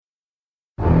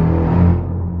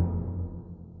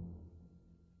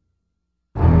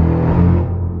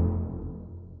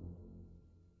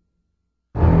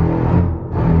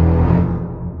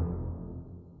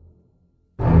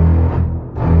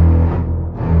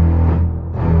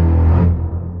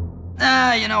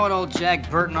you know what old Jack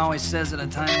Burton always says at a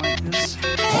time like this? Come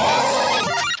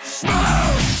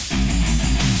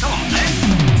on, then.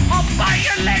 I'll bite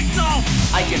your legs off.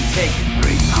 I can take it.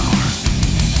 Great power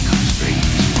comes great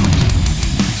responsibility.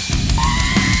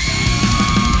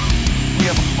 We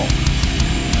have a hope.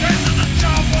 Get to the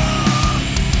chopper.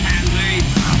 Andy.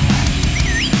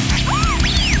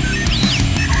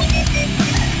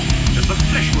 Just a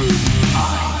flesh wound.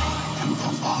 I am the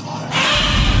father.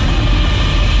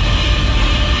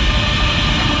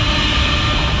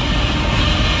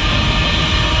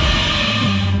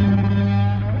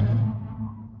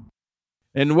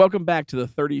 And welcome back to the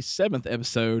 37th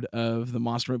episode of the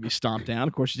Monster Movie Stomp Down.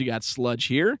 Of course, you got Sludge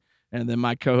here, and then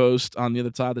my co-host on the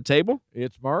other side of the table.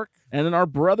 It's Mark. And then our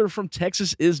brother from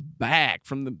Texas is back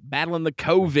from battling the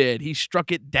COVID. He struck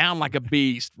it down like a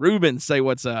beast. Ruben, say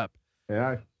what's up.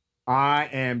 Yeah, I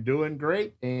am doing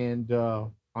great and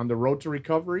on the road to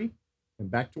recovery and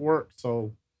back to work.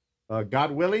 So,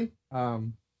 God willing,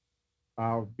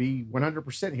 I'll be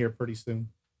 100% here pretty soon.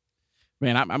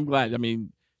 Man, I'm glad. I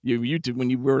mean, you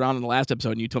when you were on in the last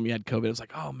episode and you told me you had COVID, I was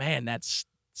like, oh man, that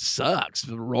sucks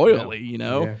royally, you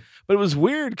know. Yeah. But it was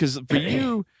weird because for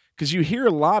you, because you hear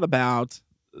a lot about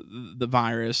the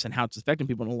virus and how it's affecting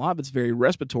people, and a lot of it's very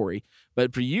respiratory.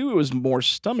 But for you, it was more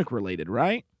stomach related,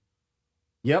 right?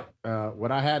 Yep.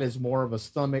 What I had is more of a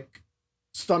stomach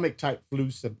type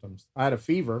flu symptoms. I had a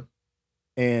fever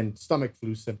and stomach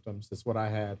flu symptoms. That's what I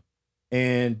had.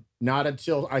 And not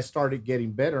until I started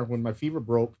getting better, when my fever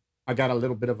broke, I got a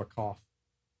little bit of a cough,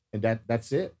 and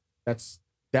that's it.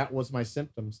 That was my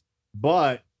symptoms.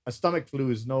 But a stomach flu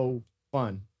is no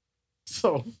fun.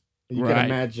 So you Right. can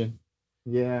imagine.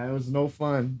 Yeah, it was no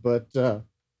fun. But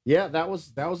yeah, that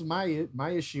was my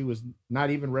issue was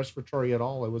not even respiratory at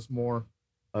all. It was more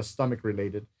stomach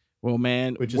related, Well,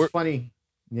 man, which is funny.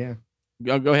 Yeah.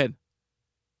 Go ahead.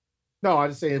 No, I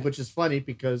was saying, which is funny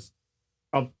because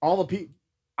of all the people.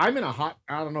 I'm in I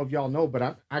don't know if y'all know, but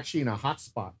I'm actually in a hot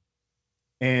spot.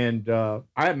 And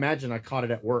I imagine I caught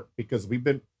it at work because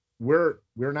we're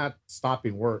not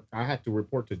stopping work. I had to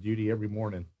report to duty every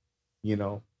morning, you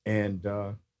know, and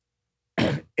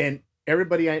and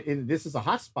everybody, and this is a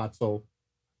hot spot. So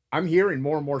I'm hearing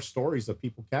more and more stories of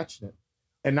people catching it.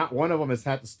 And not one of them has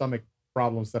had the stomach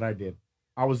problems that I did.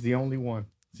 I was the only one.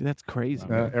 See, that's crazy.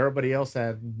 Man. Everybody else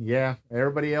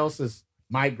everybody else is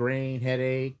migraine,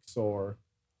 headaches, or,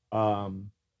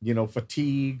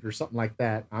 fatigue or something like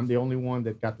that. I'm the only one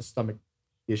that got the stomach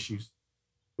issues,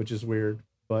 which is weird.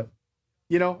 But,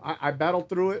 I battled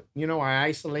through it. I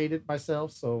isolated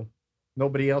myself so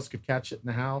nobody else could catch it in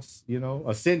the house.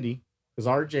 Cindy, because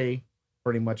RJ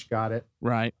pretty much got it.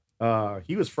 Right.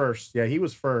 He was first. Yeah, he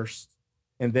was first.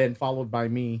 And then followed by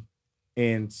me.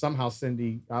 And somehow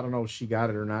Cindy, I don't know if she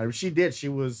got it or not. If she did, she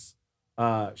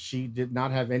did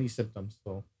not have any symptoms.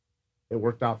 So it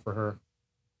worked out for her.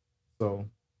 So,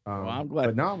 well, I'm glad.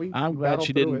 But no, I'm glad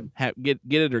she didn't get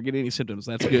it or get any symptoms.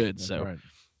 That's good. That's so, right.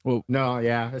 Well, no,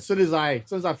 yeah. As soon as I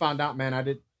found out, man, I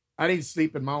didn't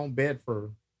sleep in my own bed for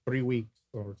 3 weeks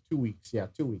or 2 weeks. Yeah,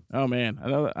 2 weeks. Oh man,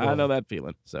 I know that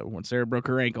feeling. So when Sarah broke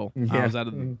her ankle, I was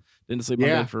didn't sleep in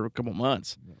my bed for a couple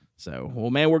months. So, well,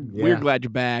 man, we're glad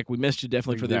you're back. We missed you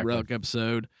definitely for the Relic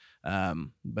episode,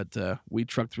 but we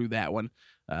trucked through that one.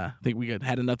 I think we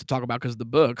had enough to talk about because of the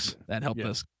books that helped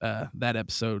us that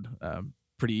episode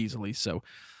pretty easily. So,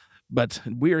 but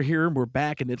we are here, we're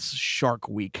back, and it's Shark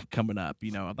Week coming up.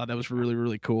 I thought that was really,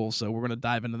 really cool. So we're going to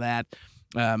dive into that.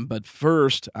 But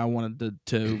first, I wanted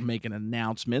to make an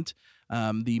announcement.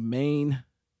 The main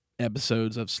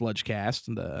episodes of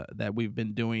Sludgecast that we've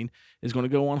been doing is going to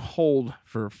go on hold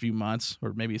for a few months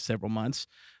or maybe several months.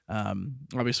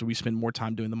 Obviously, we spend more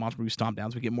time doing the Monster Movie Stomp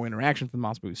Downs. We get more interaction from the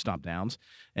Monster Movie Stomp Downs.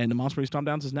 And the Monster Movie Stomp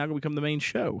Downs is now going to become the main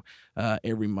show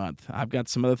every month. I've got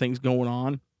some other things going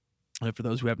on. For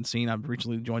those who haven't seen, I've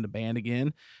recently joined a band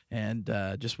again. And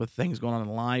just with things going on in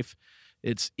life,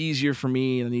 it's easier for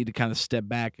me, and I need to kind of step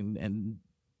back and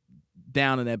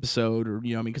down an episode, or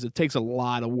because it takes a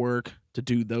lot of work to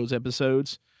do those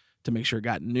episodes to make sure it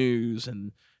got news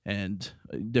and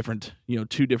different,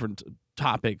 two different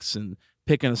topics and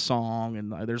picking a song,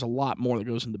 and there's a lot more that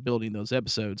goes into building those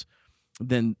episodes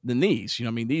than these.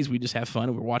 These we just have fun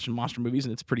and we're watching monster movies,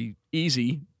 and it's pretty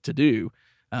easy to do.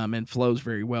 And flows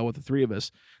very well with the three of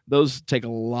us. Those take a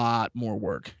lot more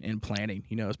work in planning,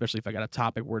 especially if I got a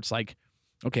topic where it's like,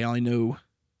 okay, I only know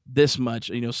this much,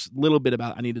 a little bit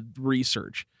about, I need to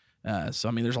research.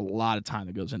 So, there's a lot of time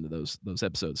that goes into those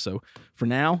episodes. So for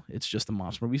now, it's just the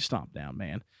Monster Movie Stomp Down,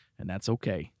 man. And that's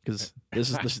okay, because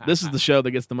this is the show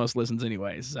that gets the most listens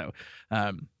anyways. So,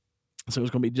 So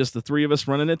it's going to be just the three of us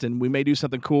running it, and we may do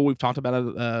something cool. We've talked about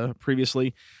it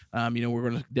previously. We're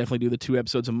going to definitely do the 2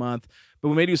 episodes a month, but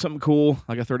we may do something cool,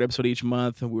 like a 3rd episode each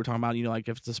month. And we were talking about, like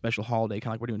if it's a special holiday, kind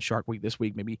of like we're doing Shark Week this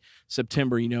week, maybe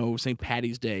September, St.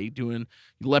 Patty's Day, doing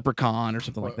Leprechaun or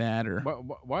something like that. Or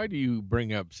why do you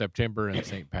bring up September and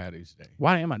St. Patty's Day?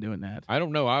 Why am I doing that? I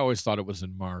don't know. I always thought it was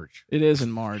in March. It is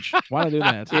in March. Why did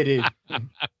I do that? It is.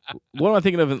 What am I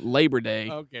thinking of? Labor Day.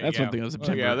 Okay, That's yeah. one thing of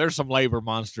September. Yeah, there's some labor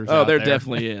monsters. Oh, out there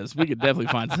definitely is. We could definitely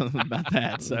find something about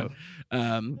that. So,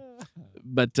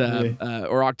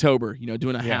 or October,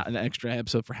 doing an extra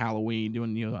episode for Halloween,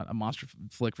 doing a monster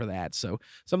flick for that. So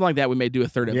something like that, we may do a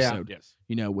 3rd episode. Yes.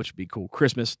 Which would be cool.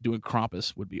 Christmas doing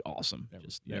Krampus would be awesome.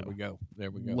 There we go.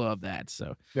 Love that.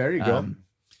 So There you go.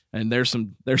 and there's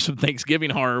some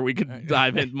Thanksgiving horror we could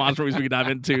dive in, monster movies we could dive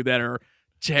into that are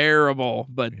terrible,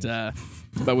 but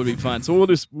would be fun. So we'll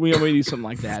do something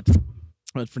like that.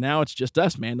 But for now, it's just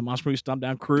us, man. The Monster Movie Stomp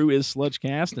Down crew is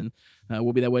Sludgecast, and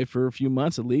we'll be that way for a few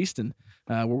months at least, and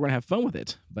we're going to have fun with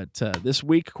it. But this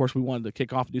week, of course, we wanted to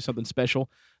kick off and do something special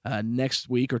next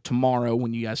week or tomorrow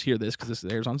when you guys hear this, because this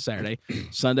airs on Saturday.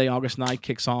 Sunday, August 9th,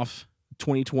 kicks off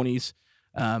 2020's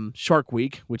Shark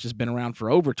Week, which has been around for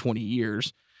over 20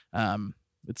 years.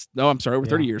 Over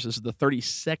 30 years. This is the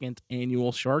 32nd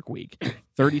annual Shark Week.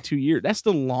 32 years. That's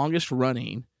the longest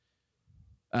running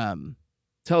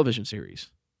television series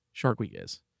Shark Week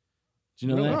is. Do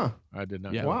you know that? Huh. I did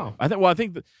not. Yeah. know. Wow. I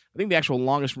think the actual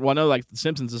longest. Well, I know like The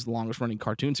Simpsons is the longest running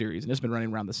cartoon series, and it's been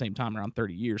running around the same time, around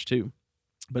 30 years too.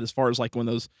 But as far as like one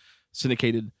of those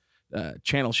syndicated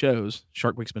channel shows,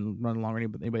 Shark Week's been running longer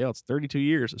than anybody else. 32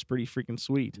 years. It's pretty freaking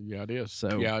sweet. Yeah, it is.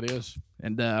 So it is.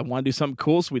 And I want to do something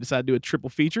cool, so we decided to do a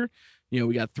triple feature.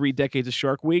 We got 3 decades of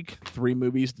Shark Week, 3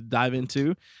 movies to dive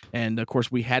into, and of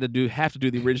course we have to do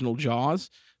the original Jaws,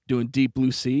 doing Deep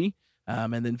Blue Sea,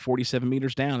 and then 47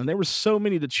 Meters Down. And there were so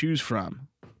many to choose from,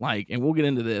 and we'll get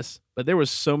into this, but there was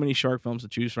so many shark films to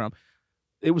choose from.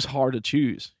 It was hard to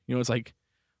choose. It's like,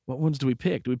 what ones do we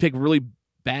pick? Do we pick really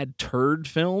bad turd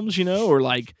films, or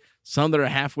like some that are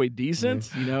halfway decent,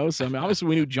 So I mean, obviously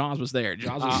we knew Jaws was there.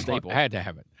 Jaws was a staple. Had to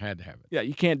have it. Yeah,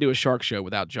 you can't do a shark show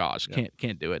without Jaws.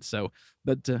 Can't do it. So,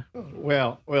 but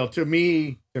Well, to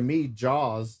me,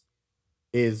 Jaws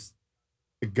is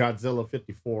the Godzilla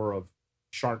 54 of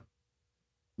shark,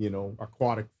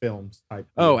 aquatic films type.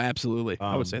 oh, absolutely,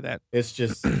 I would say that. It's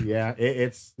just,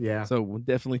 it's. So we'll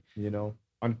definitely.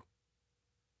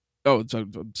 Oh, so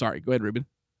sorry. Go ahead, Ruben.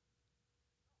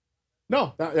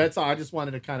 No, that's all. I just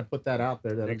wanted to kind of put that out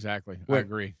there. That Exactly. I Well,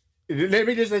 agree.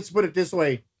 let's put it this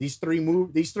way: these three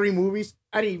movies,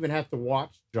 I didn't even have to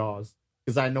watch Jaws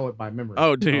because I know it by memory.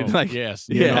 Oh, dude, Yes.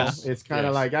 You know, yes. it's kind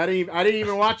of like I didn't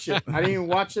even watch it. I didn't even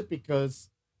watch it because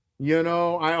I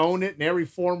own it in every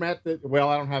format that. Well,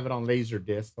 I don't have it on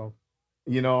Laserdisc, so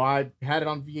I had it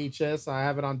on VHS. I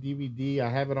have it on DVD. I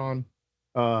have it on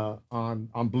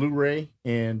Blu-ray,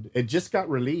 and it just got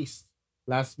released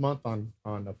last month on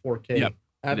a 4K. Yep,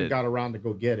 I haven't got around to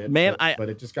go get it, Man, but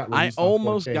it just got I released. on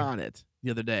almost 4K. got it the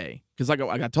other day because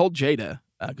I told Jada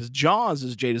because Jaws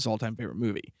is Jada's all-time favorite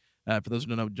movie. For those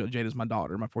who don't know, Jada's my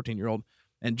daughter, my 14-year-old,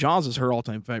 and Jaws is her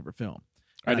all-time favorite film.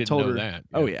 I didn't told know her, that.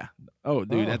 Oh yeah. Oh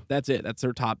dude, Oh. that's it. That's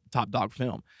her top dog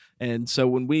film. And so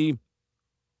when we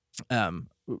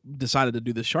decided to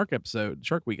do the Shark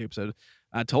Week episode,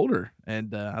 I told her,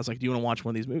 and I was like, "Do you want to watch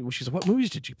one of these movies?" She said, "What movies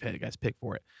did you guys pick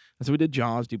for it?" I said, "We did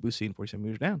Jaws, Deep Blue Sea, and 47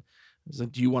 Meters Down." I was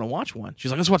like, "Do you want to watch one?"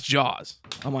 She's like, "Let's watch Jaws."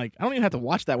 I'm like, "I don't even have to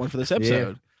watch that one for this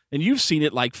episode." And you've seen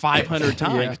it like 500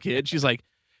 times, kid. She's like,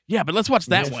 "Yeah, but let's watch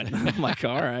that one." I'm like,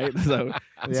 "All right."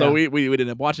 So we ended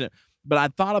up watching it. But I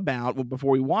thought about before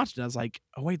we watched it, I was like,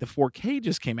 "Oh wait, the 4K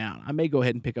just came out. I may go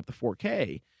ahead and pick up the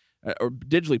 4K or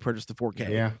digitally purchase the 4K."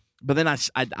 Yeah. But then I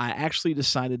actually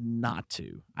decided not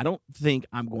to. I don't think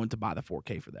I'm going to buy the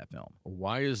 4K for that film.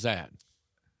 Why is that?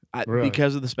 Really?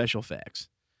 Because of the special effects.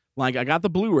 Like I got the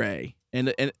Blu-ray and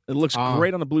it looks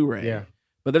great on the Blu-ray. Yeah.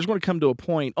 But there's going to come to a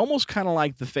point, almost kind of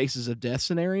like the Faces of Death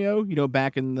scenario,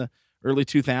 back in the early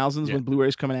 2000s when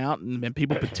Blu-ray's coming out and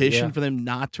people petitioned for them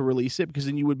not to release it because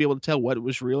then you would be able to tell what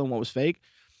was real and what was fake.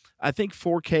 I think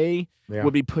 4K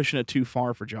would be pushing it too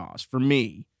far for Jaws, for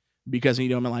me. Because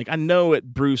I know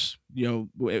it, Bruce.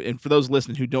 And for those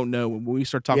listening who don't know, when we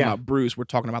start talking about Bruce, we're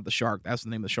talking about the shark. That's the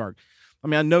name of the shark. I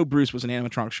mean, I know Bruce was an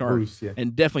animatronic shark,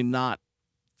 and definitely not.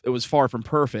 It was far from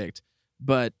perfect,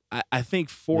 but I think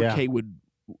 4K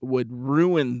would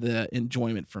ruin the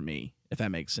enjoyment for me, if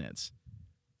that makes sense.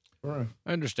 Right.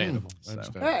 Understandable.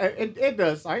 It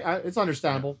does. It's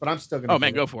understandable, but I'm still gonna. Oh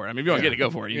man, go for it. I mean, if you want to get it, go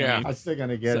for it. You know what I mean? I'm still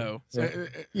gonna get So-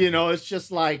 it. It's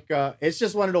just like it's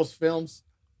just one of those films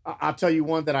I'll tell you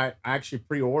one that I actually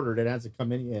pre-ordered. It hasn't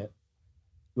come in yet.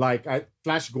 Like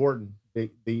Flash Gordon,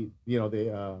 the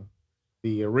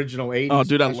original 80s. Oh,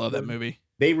 dude, I Flash love that Gordon. movie.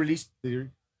 They released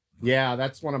yeah,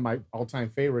 that's one of my all-time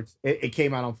favorites. It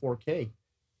came out on 4K.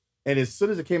 And as soon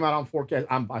as it came out on 4K,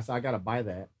 I said I gotta buy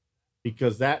that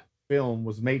because that film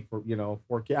was made for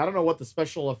 4K. I don't know what the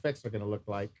special effects are gonna look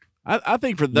like. I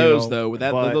think for those know, though, with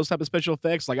those type of special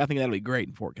effects, like I think that'll be great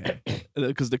in 4K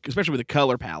because especially with the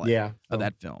color palette Yeah, of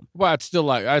that film. Well, I still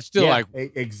like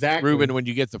exactly. Ruben. When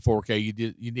you get the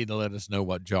 4K, you need to let us know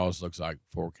what Jaws looks like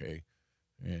 4K,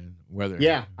 and whether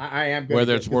I am gonna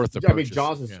whether get- it's worth the I mean, purchase.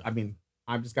 Jaws is. Yeah. I mean,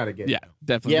 I'm just gotta get. Yeah,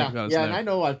 definitely. yeah, definitely yeah. And I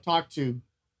know I've talked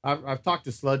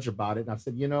to Sludge about it, and I've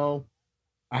said,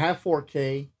 I have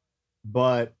 4K,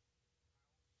 but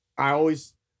I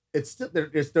always it's still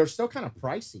they're still kind of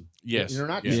pricey. Yes, They're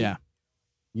not yeah.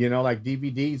 cheap. Like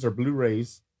DVDs or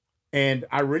Blu-rays, and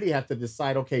I really have to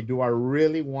decide. Okay, do I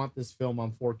really want this film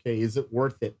on 4K? Is it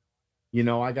worth it?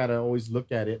 I gotta always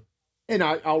look at it, and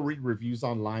I'll read reviews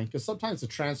online because sometimes the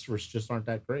transfers just aren't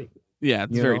that great. Yeah,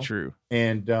 it's very true.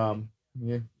 And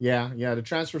the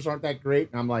transfers aren't that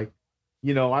great. And I'm like,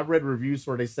 I've read reviews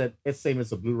where they said it's same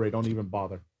as a Blu-ray, don't even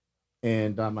bother.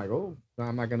 And I'm like, oh,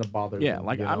 I'm not gonna bother. Yeah, then,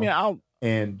 like you I know? mean,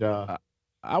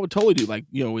 I would totally do like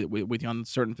with you on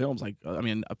certain films. Like I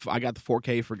mean, I got the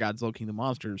 4K for Godzilla King of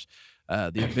Monsters,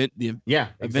 the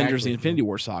Avengers, the Infinity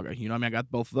War saga. I mean, I got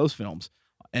both of those films,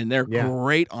 and they're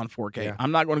great on 4K. Yeah.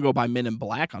 I'm not going to go buy Men in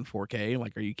Black on 4K.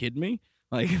 Like, are you kidding me?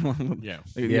 Like, I'm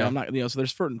not. So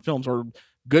there's certain films or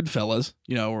Goodfellas,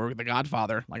 or The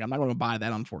Godfather. Like, I'm not going to buy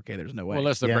that on 4K. There's no way. Well,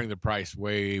 unless they bring the price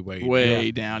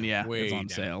way down. Yeah, way it's on down.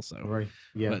 sale. So right.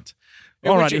 Yeah. But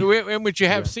in which you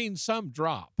have seen some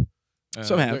drop.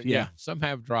 Some have, yeah. Some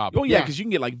have dropped. Oh yeah, because you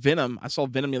can get like Venom. I saw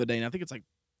Venom the other day, and I think it's like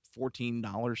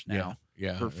 $14 now.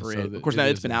 Yeah, for so it. Of course, now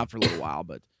it's been out for a little while,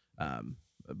 but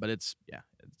it's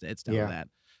down to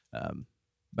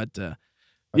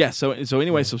that. So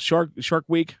anyway, so Shark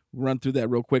Week. We'll run through that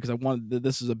real quick because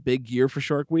this is a big year for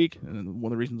Shark Week, and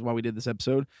one of the reasons why we did this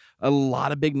episode. A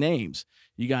lot of big names.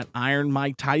 You got Iron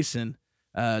Mike Tyson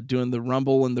doing the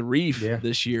Rumble in the Reef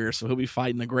this year, so he'll be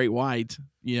fighting the Great White.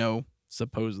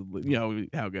 Supposedly,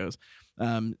 how it goes.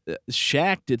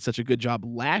 Shaq did such a good job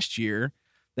last year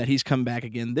that he's come back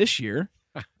again this year.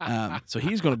 So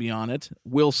he's going to be on it.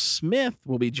 Will Smith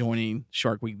will be joining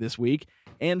Shark Week this week,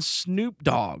 and Snoop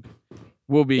Dogg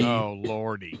will be. Oh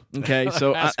Lordy. Okay,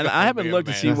 so I haven't looked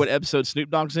to see what episode Snoop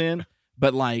Dogg's in,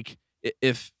 but like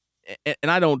if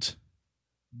I don't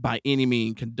by any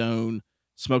means condone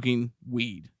smoking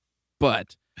weed,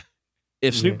 but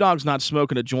if Snoop Dogg's not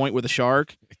smoking a joint with a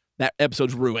shark, that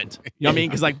episode's ruined. You know what I mean?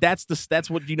 Because like that's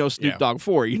what Snoop Dogg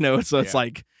for. So it's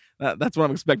like that's what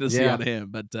I'm expecting to see out of him.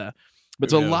 But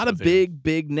it's a lot of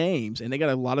big names, and they got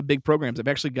a lot of big programs. I've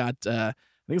actually got I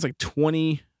think it's like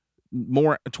 20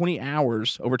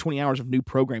 hours of new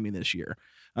programming this year.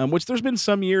 Which there's been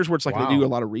some years where it's like they do a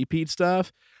lot of repeat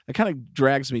stuff. It kind of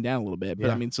drags me down a little bit. But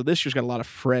I mean, so this year's got a lot of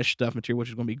fresh stuff material, which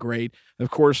is going to be great. Of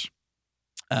course,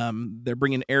 they're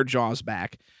bringing Air Jaws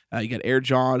back. You got Air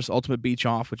Jaws Ultimate Beach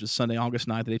Off, which is Sunday, August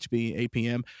 9th at HB, 8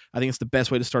 p.m. I think it's the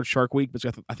best way to start Shark Week,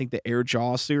 because I think the Air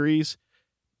Jaws series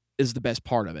is the best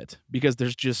part of it, because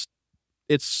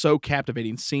it's so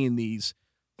captivating seeing these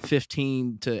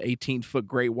 15 to 18 foot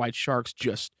great white sharks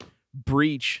just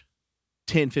breach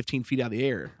 10, 15 feet out of the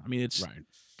air. I mean,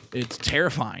 it's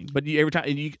terrifying, but every time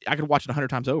I could watch it 100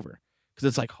 times over. Because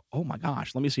it's like, oh my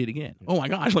gosh, let me see it again. Oh my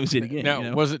gosh, let me see it again.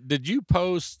 Now, did you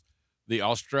post the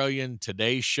Australian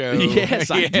Today Show?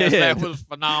 Yes, I did. That was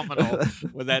phenomenal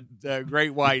with that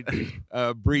great white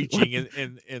breaching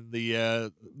in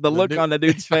the look on the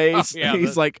dude's face. Yeah,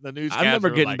 he's like, the I'm newscaster never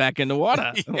was getting like, back in the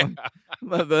water.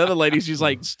 The other lady, she's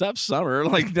like, stuff Summer.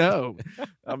 Like, no.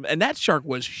 And that shark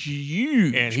was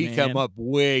huge. And he man. come up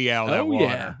way out of that water.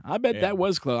 Yeah. I bet that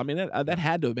was close. I mean, that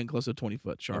had to have been close to a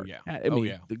 20-foot shark. yeah. I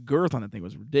mean, the girth on that thing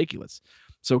was ridiculous.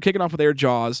 So kicking off with Air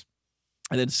Jaws.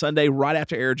 And then Sunday, right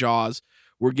after Air Jaws,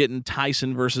 we're getting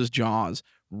Tyson versus Jaws,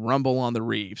 Rumble on the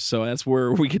Reef. So that's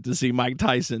where we get to see Mike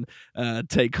Tyson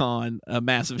take on a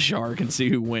massive shark and see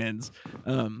who wins.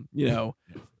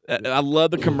 I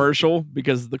love the commercial,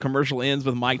 because the commercial ends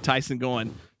with Mike Tyson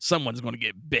going, someone's going to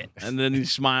get bit. And then he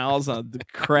smiles.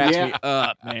 Cracks me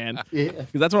up, man. Yeah.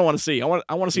 Because that's what I want to see. I want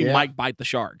to see Mike bite the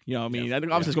shark. You know what I mean? I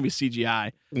think obviously it's going to be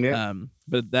CGI. Yeah.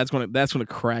 But that's going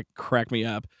to crack me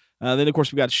up. Then, of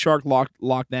course, we got Shark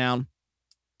Lockdown,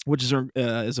 which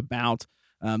is about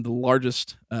the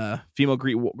largest female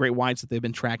great whites that they've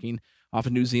been tracking off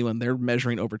of New Zealand. They're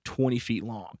measuring over 20 feet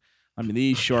long. I mean,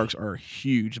 these sharks are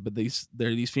huge, but these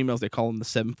females, they call them the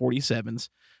 747s,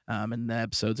 and the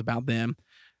episode's about them.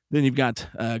 Then you've got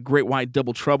Great White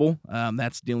Double Trouble.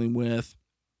 That's dealing with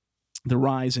the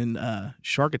rise in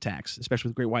shark attacks, especially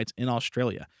with great whites in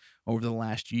Australia over the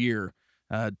last year,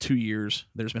 2 years.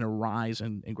 There's been a rise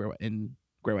in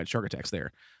great white shark attacks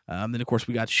there. Then, of course,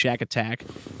 we got Shaq Attack,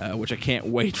 which I can't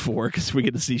wait for because we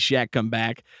get to see Shaq come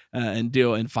back and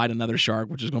deal and fight another shark,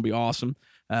 which is going to be awesome.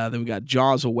 Then we got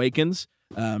Jaws Awakens,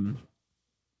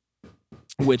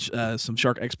 which some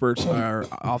shark experts are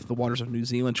off the waters of New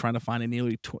Zealand trying to find a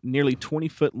nearly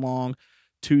 20-foot long,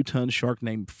 2-ton shark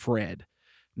named Fred.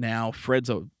 Now, Fred's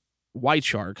a white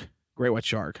shark, great white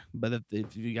shark, but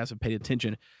if you guys have paid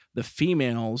attention, the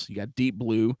females, you got Deep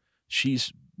Blue.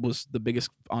 Was the biggest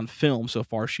on film so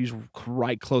far. She's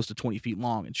right close to 20 feet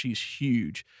long, and she's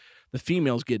huge. The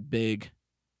females get bigger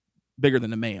than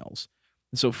the males.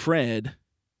 And so Fred,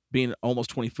 being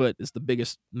almost 20 foot, is the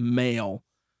biggest male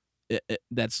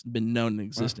that's been known in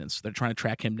existence. Wow. They're trying to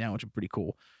track him down, which is pretty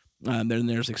cool. Then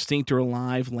there's Extinct or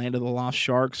Alive, Land of the Lost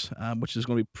Sharks, which is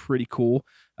going to be pretty cool.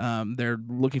 They're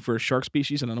looking for a shark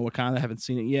species. I don't know what kind. I haven't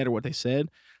seen it yet or what they said,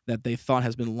 that they thought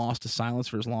has been lost to science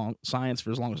for as long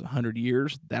as 100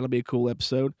 years. That'll be a cool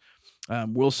episode.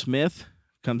 Will Smith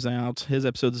comes out. His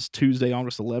episode is Tuesday,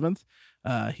 August 11th.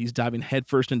 He's diving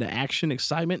headfirst into action,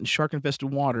 excitement, and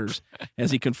shark-infested waters as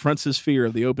he confronts his fear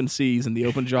of the open seas and the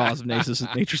open jaws of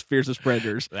nature's fiercest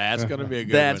predators. That's going to be a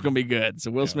good That's going to be good. So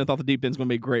Will Smith off the deep end is going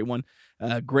to be a great one.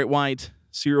 Great White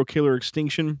Serial Killer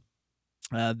Extinction.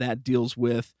 That deals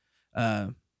with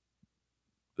the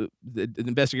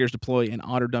investigators deploy an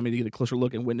otter dummy to get a closer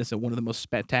look and witness at one of the most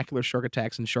spectacular shark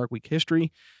attacks in Shark Week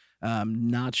history.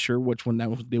 Not sure which one that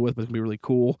will deal with, but it's going to be really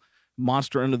cool.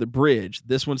 Monster Under the Bridge.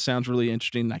 This one sounds really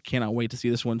interesting. I cannot wait to see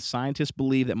this one. Scientists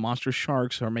believe that monster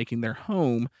sharks are making their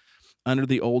home under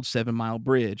the old 7 Mile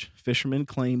Bridge. Fishermen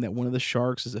claim that one of the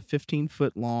sharks is a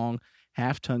 15-foot long,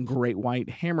 half-ton great white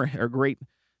half-ton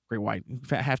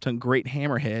great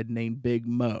hammerhead named Big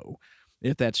Mo.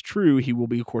 If that's true, he will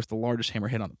be, of course, the largest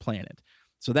hammerhead on the planet.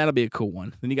 So that'll be a cool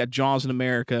one. Then you got Jaws in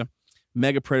America,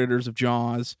 Mega Predators of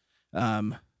Jaws.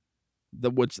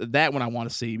 That one I want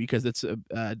to see because it's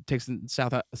takes in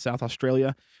South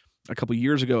Australia. A couple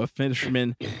years ago, a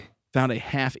fisherman found a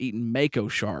half-eaten mako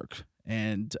shark,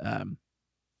 and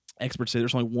experts say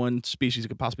there's only one species that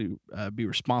could possibly be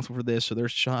responsible for this. So they're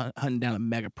hunting down a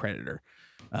mega predator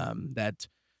that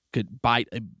could bite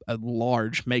a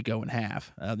large mako in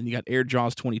half. Then you got Air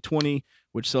Jaws 2020,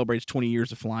 which celebrates 20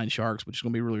 years of flying sharks, which is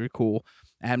going to be really, really cool.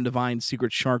 Adam Devine's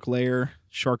Secret Shark Lair,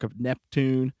 Shark of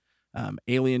Neptune.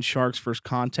 Alien Sharks First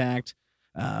Contact,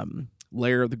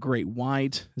 Lair of the Great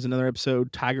White is another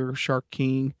episode. Tiger Shark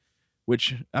King,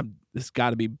 which it's got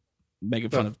to be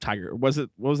making fun of Tiger. What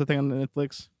was the thing on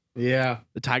Netflix? Yeah,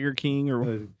 the Tiger King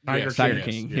or Tiger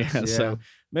King. Yes. Yeah. So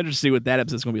I'm interested to see what that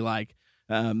episode's going to be like.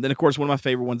 Then of course one of my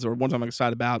favorite ones, or ones I'm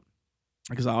excited about,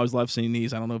 because I always love seeing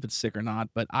these. I don't know if it's sick or not,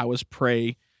 but I Was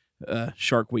Prey,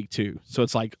 Shark Week 2. So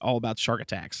it's like all about shark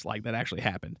attacks, like that actually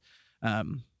happened.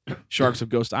 Sharks of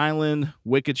Ghost Island,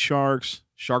 Wicked Sharks,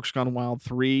 Sharks Gone Wild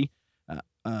 3.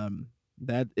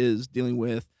 That is dealing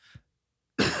with,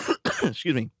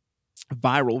 excuse me,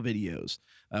 viral videos,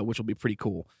 which will be pretty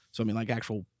cool. So, I mean, like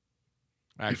actual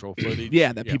footage.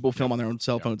 Yeah, that people film on their own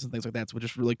cell phones and things like that, so which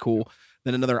is really cool.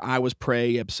 Then another I Was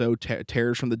Prey episode,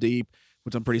 Terrors from the Deep,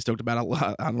 which I'm pretty stoked about.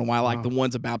 I don't know why I like the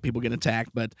ones about people getting attacked,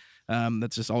 but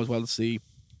that's just always well to see.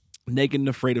 Naked and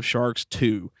Afraid of Sharks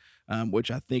 2,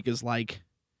 which I think is like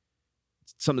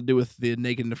something to do with the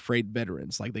Naked and Afraid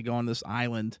veterans. Like they go on this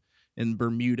island in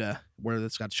Bermuda where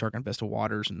it's got shark infested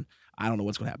waters, and I don't know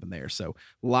what's going to happen there. So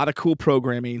a lot of cool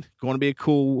programming. Going to be a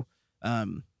cool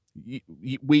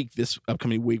week, this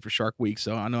upcoming week for Shark Week.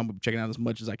 So I know I'm checking out as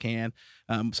much as I can.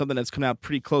 Something that's coming out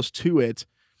pretty close to it.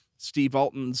 Steve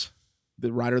Alton's,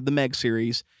 the writer of the Meg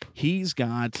series, he's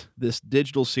got this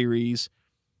digital series,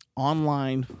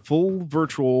 online, full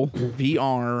virtual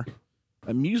VR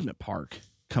amusement park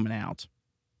coming out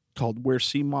called Where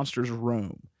Sea Monsters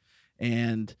Roam.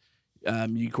 And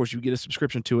of course, you get a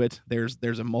subscription to it. There's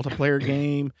a multiplayer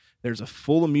game. There's a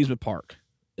full amusement park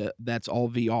that's all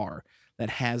VR that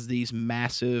has these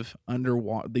massive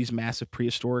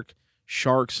prehistoric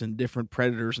sharks and different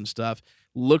predators and stuff.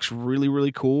 Looks really,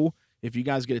 really cool. If you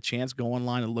guys get a chance, go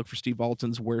online and look for Steve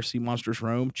Alton's Where Sea Monsters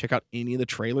Roam. Check out any of the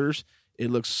trailers.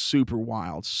 It looks super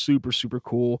wild, super, super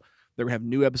cool. They're going to have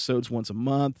new episodes once a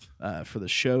month for the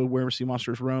show Where Sea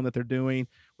Monsters Roam that they're doing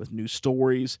with new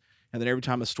stories. And then every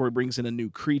time a story brings in a new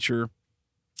creature,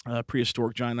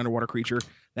 prehistoric giant underwater creature.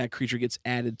 That creature gets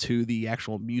added to the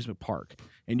actual amusement park,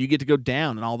 and you get to go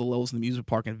down in all the levels in the amusement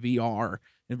park in VR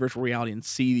and virtual reality and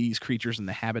see these creatures in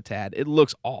the habitat. It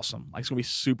looks awesome. Like, it's gonna be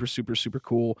super, super, super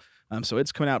cool. So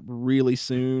it's coming out really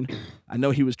soon. I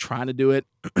know he was trying to do it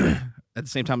at the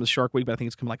same time as Shark Week, but I think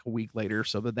it's coming like a week later.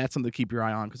 So that's something to keep your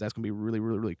eye on, because that's gonna be really,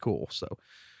 really, really cool. So,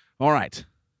 all right,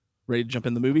 ready to jump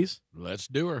in the movies? Let's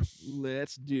do her.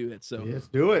 Let's do it. So Let's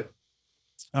do it.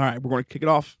 all right, we're going to kick it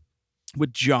off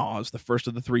with Jaws, the first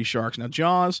of the three sharks. Now,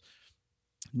 Jaws,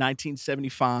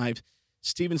 1975,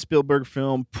 Steven Spielberg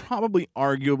film, probably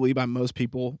arguably by most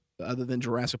people, other than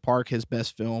Jurassic Park, his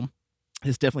best film.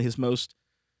 It's definitely his most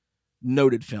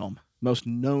noted film, most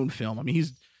known film. I mean,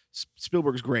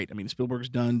 Spielberg's great. I mean, Spielberg's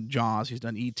done Jaws, he's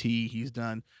done E.T., he's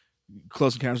done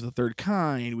Close Encounters of the Third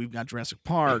Kind, we've got Jurassic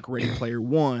Park, Ready Player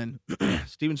One.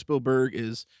 Steven Spielberg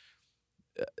is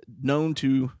known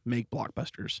to make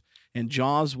blockbusters, and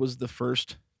Jaws was the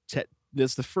first.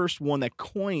 That's the first film that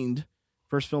coined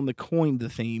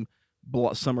the theme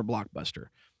summer blockbuster.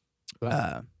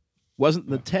 Wasn't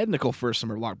the technical first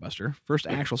summer blockbuster. First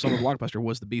actual summer blockbuster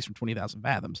was The Beast from 20,000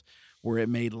 Fathoms, where it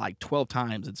made like 12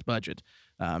 times its budget.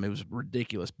 It was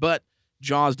ridiculous, but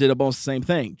Jaws did almost the same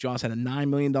thing. Jaws had a $9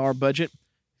 million budget,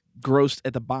 grossed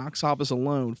at the box office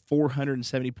alone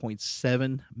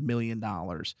 $470.7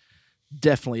 million.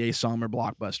 Definitely a summer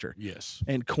blockbuster. Yes.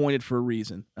 And coined it for a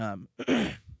reason.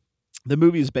 The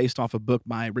movie is based off a book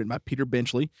written by Peter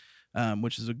Benchley,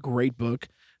 which is a great book.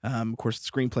 Of course, the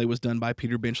screenplay was done by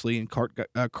Peter Benchley and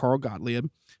Carl Gottlieb,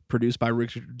 produced by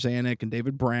Richard Zanuck and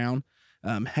David Brown.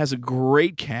 Has a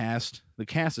great cast. The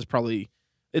cast is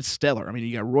it's stellar. I mean,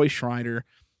 you got Roy Scheider,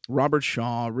 Robert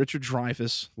Shaw, Richard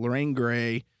Dreyfuss, Lorraine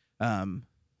Gray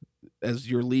as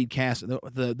your lead cast.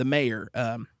 The mayor,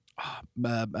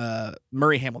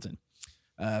 Murray Hamilton,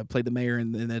 played the mayor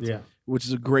in that, which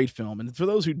is a great film. And for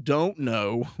those who don't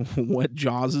know what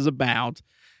Jaws is about,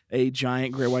 a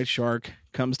giant great white shark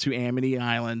comes to Amity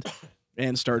Island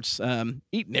and starts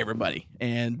eating everybody.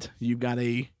 And you've got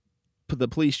the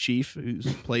police chief,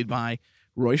 who's played by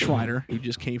Roy Scheider, who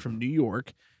just came from New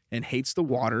York and hates the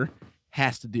water,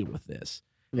 has to deal with this.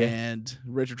 Yeah. And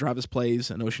Richard Dreyfuss plays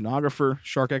an oceanographer,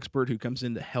 shark expert, who comes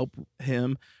in to help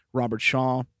him. Robert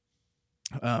Shaw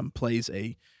plays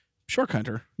a shark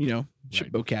hunter,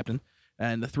 shipboat captain.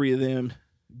 And the three of them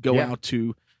go out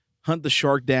to hunt the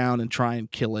shark down and try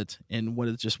and kill it in what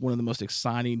is just one of the most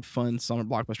exciting, fun summer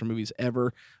blockbuster movies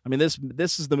ever. I mean, this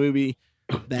is the movie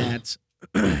that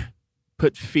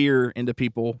put fear into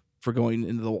people for going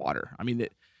into the water. I mean,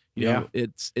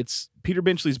 it's Peter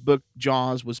Benchley's book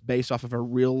Jaws was based off of a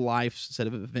real life set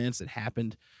of events that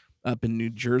happened up in New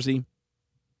Jersey,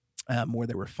 where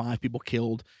there were 5 people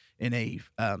killed in a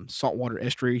saltwater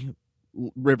estuary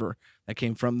river that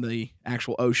came from the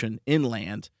actual ocean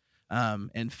inland,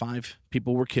 and 5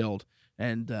 people were killed.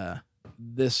 And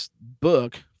this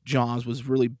book Jaws was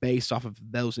really based off of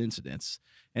those incidents.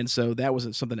 And so that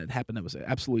was something that happened that was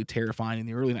absolutely terrifying in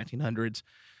the early 1900s.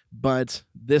 But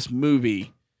this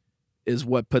movie is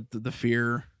what put the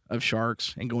fear of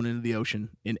sharks and going into the ocean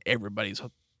in everybody's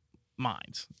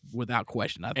minds, without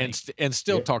question, I think. And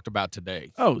still talked about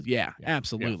today. Oh, yeah,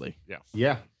 absolutely.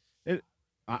 Yeah.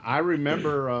 I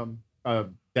remember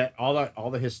that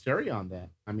all the hysteria on that.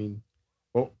 I mean,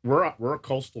 well, we're a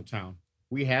coastal town.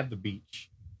 We have the beach.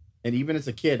 And even as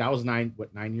a kid, I was 9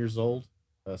 years old,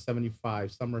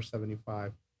 75, summer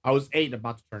 75. I was 8,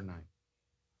 about to turn 9.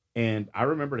 And I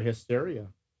remember the hysteria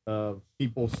of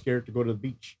people scared to go to the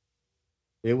beach.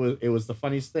 It was the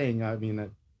funniest thing. I mean,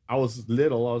 I was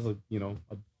little. I was a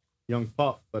young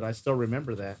pup, but I still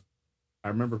remember that. I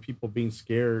remember people being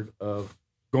scared of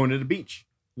going to the beach.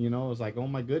 It was like, oh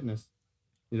my goodness,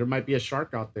 there might be a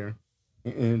shark out there.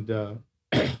 And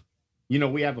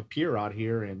we have a pier out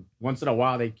here, and once in a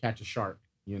while they catch a shark,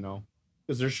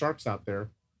 because there's sharks out there,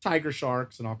 tiger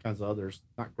sharks and all kinds of others,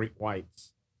 not great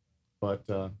whites. But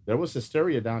there was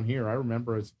hysteria down here. I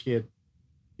remember as a kid,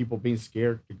 people being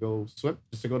scared to go swim,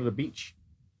 just to go to the beach.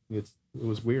 It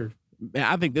was weird. Man,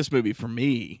 I think this movie for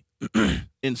me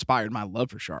inspired my love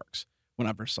for sharks when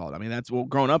I first saw it. I mean,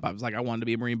 growing up, I was like, I wanted to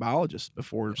be a marine biologist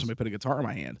before somebody put a guitar in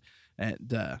my hand.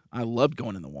 And I loved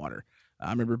going in the water. I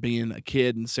remember being a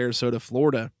kid in Sarasota,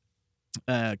 Florida,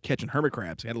 catching hermit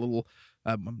crabs. I had a little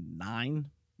 9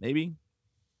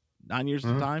 years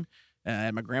at the time.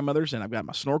 At my grandmother's, and I've got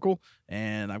my snorkel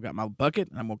and I've got my bucket,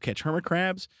 and I'm gonna catch hermit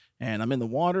crabs, and I'm in the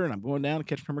water and I'm going down and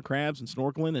catching hermit crabs and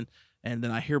snorkeling, and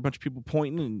then I hear a bunch of people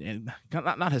pointing and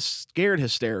not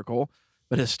hysterical,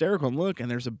 but hysterical and look, and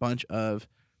there's a bunch of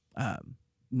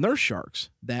nurse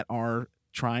sharks that are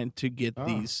trying to get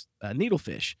these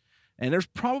needlefish, and there's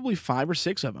probably 5 or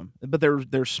 6 of them, but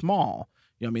they're small.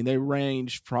 You know, I mean, they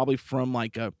range probably from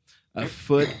like a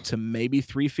foot to maybe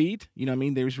 3 feet. You know what I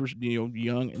mean? There's, you know,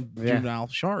 young and juvenile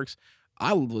sharks.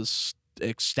 I was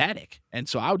ecstatic. And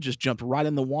so I would just jump right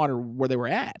in the water where they were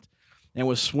at and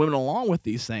was swimming along with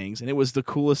these things. And it was the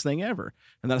coolest thing ever.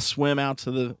 And then I swim out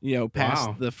to the, you know, past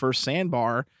the first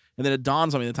sandbar. And then it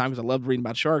dawns on me at the time, because I loved reading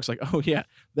about sharks. Like, oh yeah,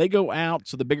 they go out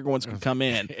so the bigger ones can come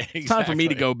in. It's time for me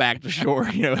to go back to shore,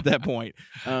 you know, at that point.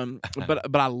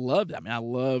 But I loved it. I mean, I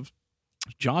love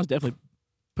Jaws. Definitely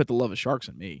put the love of sharks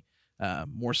in me,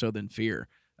 more so than fear.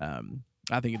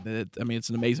 I think that, I mean, it's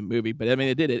an amazing movie, but I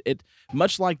mean, it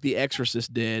much like The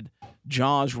Exorcist did.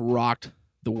 Jaws rocked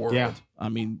the world. Yeah. I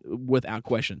mean, without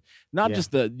question. Not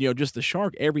just the, you know, just the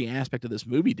shark. Every aspect of this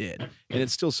movie did, and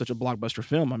it's still such a blockbuster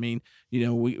film. I mean, you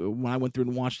know, when I went through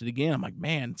and watched it again, I'm like,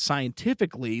 man,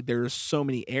 scientifically, there's so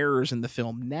many errors in the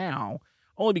film now,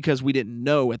 only because we didn't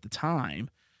know at the time,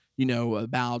 you know,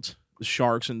 about the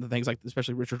sharks and the things like,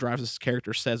 especially Richard Dreyfuss'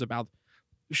 character says about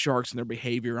sharks and their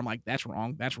behavior. I'm like, that's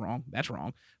wrong.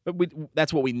 But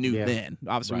that's what we knew then.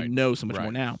 Obviously, we know so much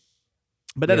more now.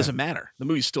 But that doesn't matter. The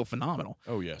movie's still phenomenal.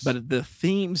 Oh, yes. But the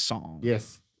theme song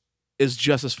is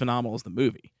just as phenomenal as the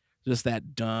movie. Just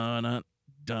that dun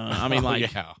dun. I mean, like,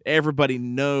 everybody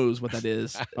knows what that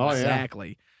is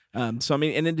exactly. So I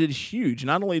mean, and it did huge.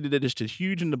 Not only did it just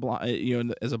huge in the you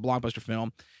know, as a blockbuster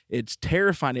film, it's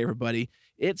terrifying to everybody.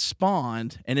 It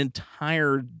spawned an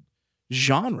entire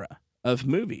genre of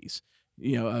movies,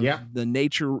 you know, of the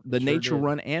nature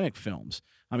run Amic films.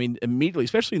 I mean, immediately,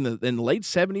 especially in the late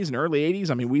 70s and early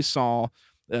 80s, I mean, we saw,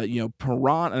 you know,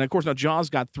 Piranha, and of course now Jaws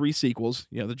got 3 sequels,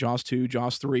 you know, the Jaws 2,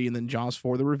 Jaws 3, and then Jaws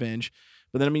 4, The Revenge.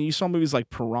 But then, I mean, you saw movies like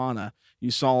Piranha.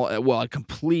 You saw, a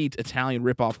complete Italian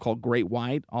ripoff called Great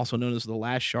White, also known as The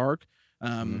Last Shark,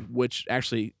 which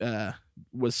actually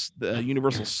was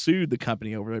Universal sued the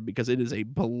company over it because it is a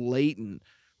blatant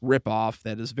ripoff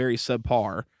that is very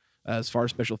subpar as far as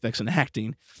special effects and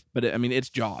acting. But I mean, it's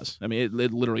Jaws. I mean,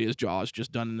 it literally is Jaws,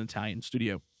 just done in an Italian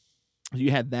studio. You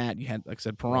had that. You had, like I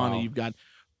said, Piranha. You've got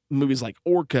movies like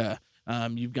Orca.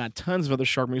 You've got tons of other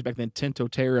shark movies back then. Tinto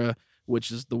Terra,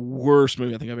 which is the worst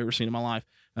movie I think I've ever seen in my life.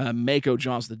 Mako,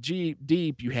 Jaws the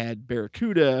Deep. You had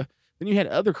Barracuda. Then you had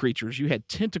other creatures. You had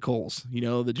Tentacles, you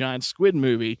know, the giant squid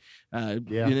movie. And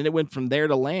then it went from there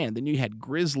to land. Then you had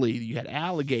Grizzly. You had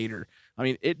Alligator. I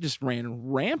mean, it just ran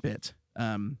rampant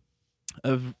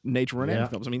of nature run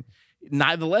films. I mean,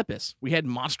 Night of the Lepus. We had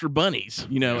monster bunnies,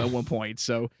 you know, at one point.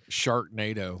 So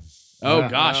Sharknado. Oh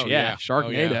gosh,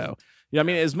 Sharknado. Yeah, I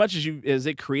mean, as much as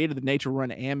it created the nature run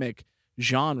Amic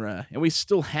genre, and we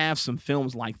still have some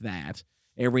films like that.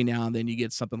 Every now and then you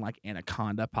get something like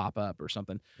Anaconda pop up or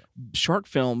something. Shark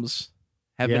films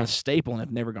have been a staple and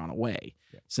have never gone away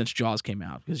since Jaws came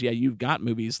out. Because you've got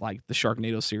movies like the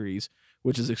Sharknado series,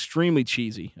 which is extremely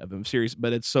cheesy of a series,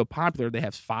 but it's so popular they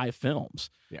have 5 films.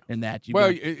 In that,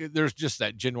 there's just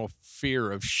that general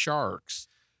fear of sharks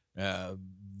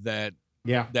that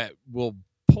will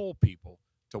pull people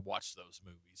to watch those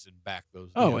movies and back those.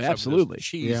 Oh, absolutely,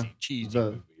 cheesy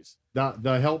movies.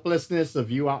 The helplessness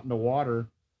of you out in the water,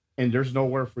 and there's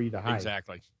nowhere for you to hide.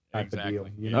 Exactly. Type of deal,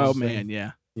 you know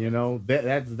you know,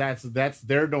 that's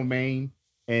their domain,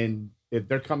 and if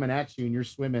they're coming at you and you're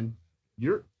swimming,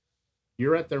 you're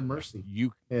at their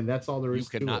mercy. And that's all there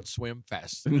is. You cannot swim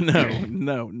fast.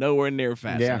 No, nowhere near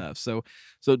fast enough. So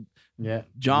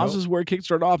Jaws is where it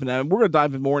kickstarted off, and we're going to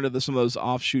dive more into some of those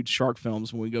offshoot shark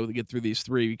films when we go to get through these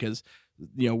 3, because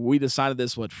you know we decided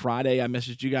this Friday. I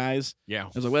messaged you guys. I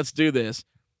was like, let's do this.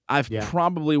 I've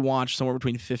probably watched somewhere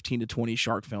between 15 to 20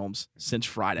 shark films since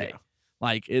Friday.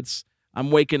 Like I'm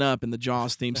waking up and the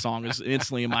Jaws theme song is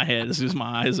instantly in my head as soon as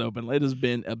my eyes open. It has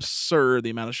been absurd the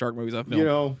amount of shark movies I've filmed. You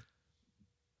know,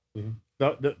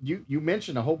 you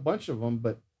mentioned a whole bunch of them,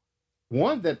 but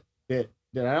one that I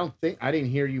don't think I didn't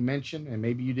hear you mention, and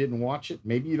maybe you didn't watch it,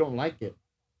 maybe you don't like it,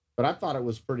 but I thought it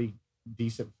was pretty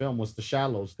decent film, was The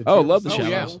Shallows. Love The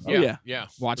Shallows. Yeah.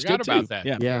 Watched Forgot it too. about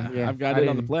that. Yeah. I've got it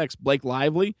on the Plex. Blake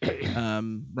Lively,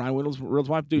 Ryan Reynolds'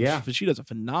 wife, dude. She does a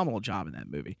phenomenal job in that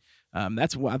movie.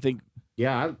 That's what I think.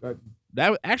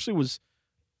 That actually was.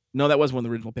 No, that was one of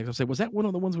the original picks. I say, was that one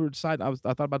of the ones we were deciding? I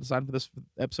thought about deciding for this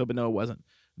episode, but no, it wasn't.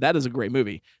 That is a great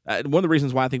movie. One of the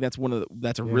reasons why I think that's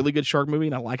a really good shark movie,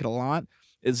 and I like it a lot,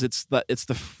 is it's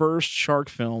the first shark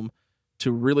film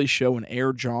to really show an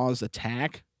air Jaws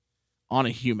attack on a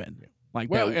human. Like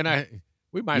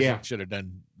we might should have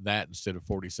done that instead of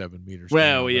 47 meters.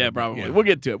 Well, probably. We'll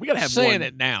get to it. We gotta have saying one.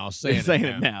 it now. Saying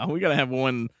it now. We gotta have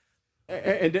one.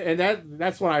 And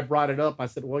that's why I brought it up. I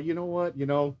said, well, you know what? You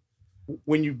know,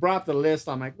 when you brought the list,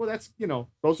 I'm like, well, that's,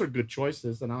 those are good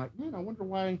choices. And I'm like, man, I wonder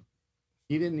why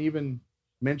he didn't even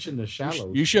mention The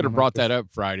Shallows. You should have brought that up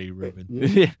Friday, Ruben.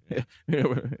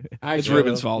 It's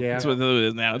Ruben's fault. Yeah. That's what it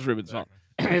is now. It's Ruben's fault.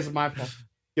 It's my fault.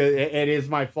 It is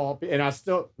my fault. And I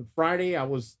still, Friday, that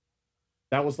was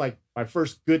like my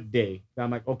first good day.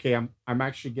 I'm like, okay, I'm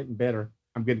actually getting better.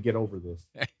 I'm going to get over this.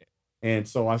 And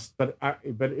so but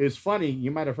it's funny.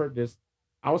 You might have heard this.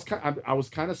 I was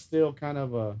kind of still kind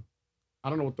of I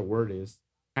don't know what the word is.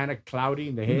 Kind of cloudy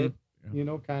in the head,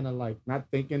 kind of like not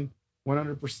thinking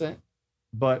 100%.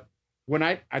 But when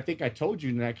I think I told you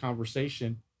in that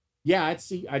conversation, I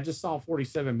just saw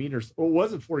 47 meters. Well, it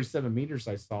wasn't 47 meters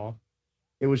I saw.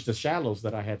 It was The Shallows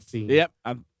that I had seen. Yep.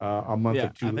 A month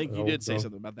or two. I think you did say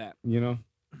something about that.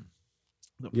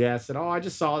 Yeah, I said, I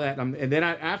just saw that. And then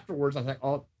afterwards, I was like,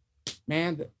 oh,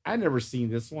 man, I never seen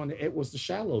this one. It was The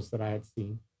Shallows that I had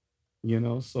seen.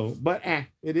 So, but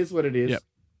it is what it is. Yep.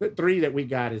 The 3 that we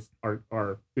got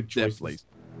are good choices. Definitely.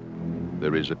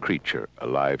 There is a creature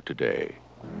alive today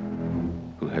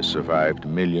who has survived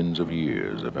millions of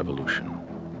years of evolution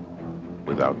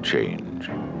without change,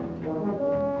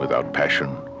 without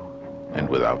passion, and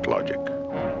without logic.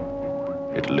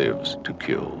 It lives to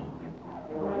kill.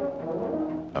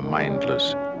 A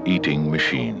mindless eating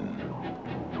machine.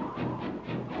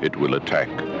 It will attack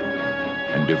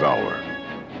and devour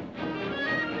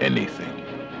anything.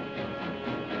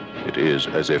 It is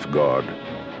as if God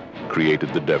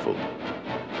created the devil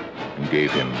and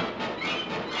gave him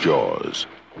jaws.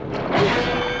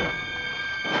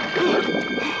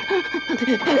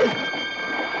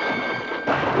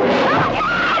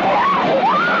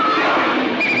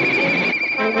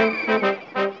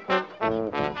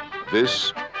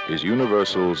 This is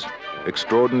Universal's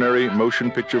extraordinary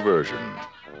motion picture version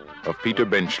of Peter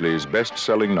Benchley's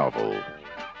best-selling novel,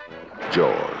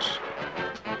 Jaws.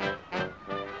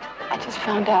 I just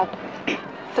found out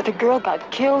that a girl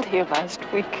got killed here last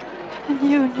week. And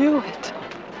you knew it.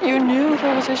 You knew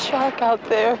there was a shark out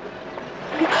there.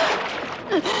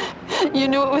 You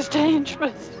knew it was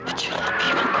dangerous. But you let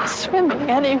people go swimming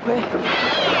anyway.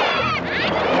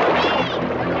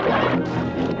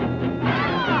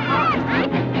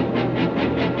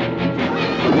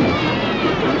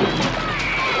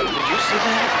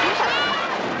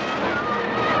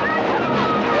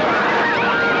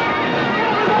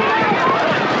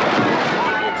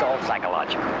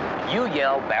 You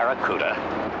yell barracuda.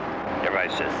 Everybody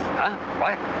says, huh?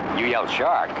 What? You yell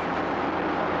shark.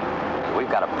 We've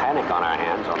got a panic on our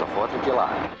hands on the 4th of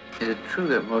July. Is it true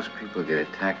that most people get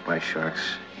attacked by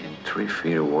sharks in 3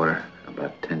 feet of water,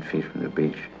 about 10 feet from the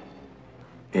beach?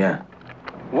 Yeah.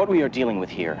 What we are dealing with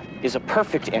here is a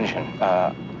perfect engine,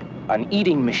 an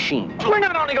eating machine. We're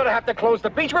not only going to have to close the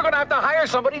beach, we're going to have to hire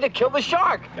somebody to kill the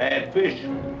shark. Bad fish.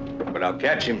 But I'll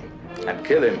catch him and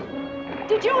kill him.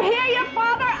 Did you hear your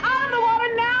father? Out of the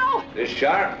water now! This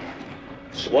shark,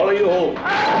 swallow you whole.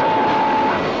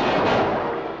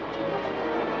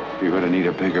 You're gonna need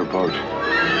a bigger boat.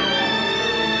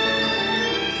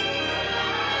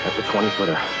 That's a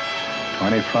 20-footer.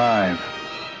 25.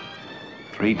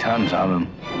 3 tons of them.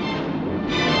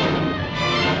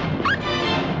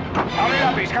 Hurry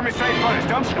up, he's coming straight for us.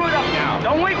 Don't screw it up now.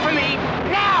 Don't wait for me.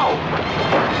 Now!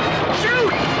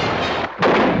 Shoot!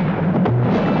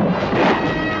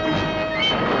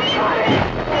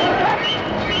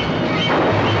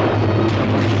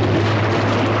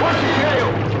 What's his tail?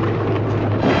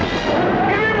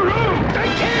 Give him room! I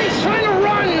can't! He's trying to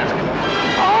run!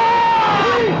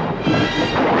 Oh!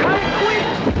 Come quick!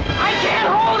 I can't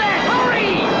hold it!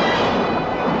 Hurry!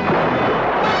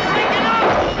 Take it up!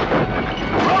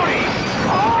 Hurry!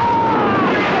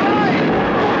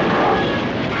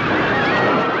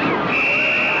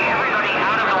 Everybody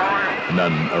out of the water!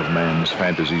 None of man's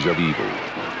fantasies of evil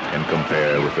can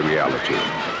compare with the reality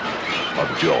of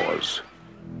Jaws.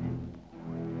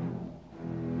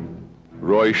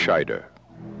 Roy Scheider,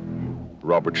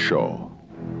 Robert Shaw,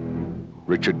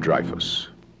 Richard Dreyfuss,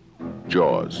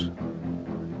 Jaws.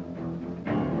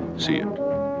 See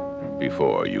it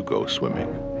before you go swimming.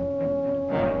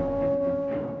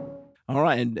 All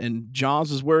right, and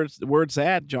Jaws is where it's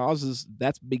at. Jaws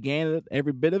that's began it,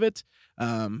 every bit of it.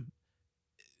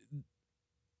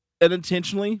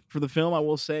 Unintentionally for the film, I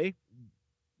will say,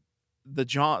 the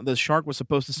shark was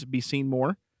supposed to be seen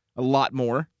a lot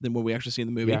more than what we actually see in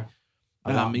the movie.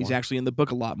 Yeah, he's actually in the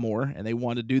book a lot more, and they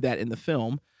wanted to do that in the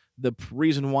film. The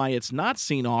reason why it's not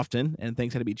seen often and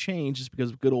things had to be changed is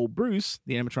because good old Bruce,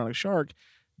 the animatronic shark,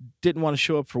 didn't want to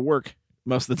show up for work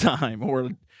most of the time, or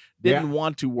didn't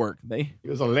want to work. He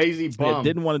was a lazy bum.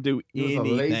 Didn't want to do anything.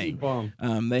 He was a lazy bum.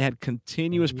 They had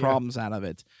continuous problems out of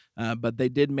it. but they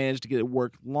did manage to get it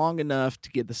work long enough to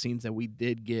get the scenes that we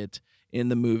did get in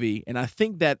the movie, and I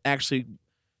think that actually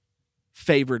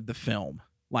favored the film,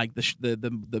 like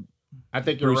the I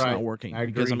think you're Bruce right. not working I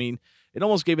because I agree. mean it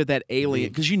almost gave it that alien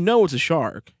because you know it's a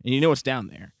shark and you know it's down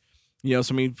there,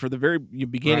 so I mean for the very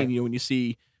beginning, Right. when you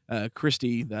see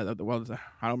Christy, I don't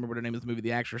remember what her name is in the movie,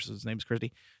 the actress's name is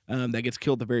Christy, that gets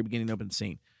killed at the very beginning open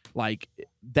scene, like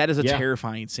that is a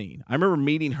terrifying scene. I remember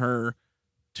meeting her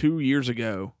 2 years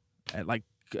ago at like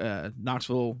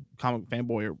Knoxville Comic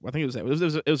Fanboy, or I think it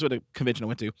was at a convention I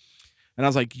went to, and I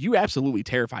was like, you absolutely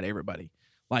terrified everybody.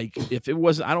 Like if it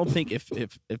wasn't, I don't think if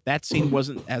that scene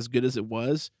wasn't as good as it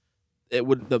was,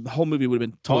 the whole movie would have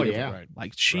been totally different. Right.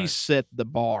 Like she set the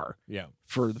bar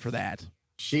for that.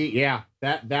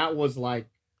 That was like,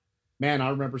 man, I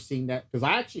remember seeing that because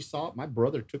I actually saw it. My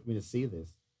brother took me to see this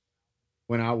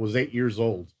when I was 8 years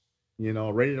old,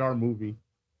 rated R movie.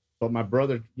 But my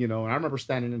brother, and I remember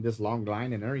standing in this long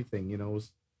line and everything,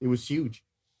 it was huge.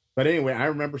 But anyway, I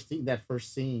remember seeing that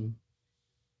first scene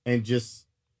and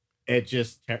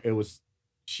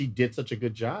she did such a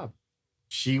good job.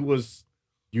 She was,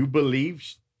 she was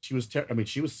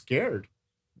scared.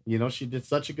 She did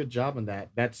such a good job in that.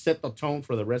 That set the tone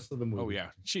for the rest of the movie. Oh yeah,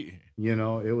 she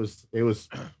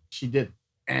did,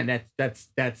 and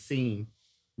that scene,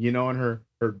 and her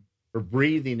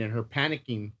breathing and her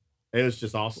panicking, it was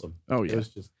just awesome. Oh yeah, it was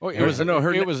just. Oh,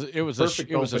 it was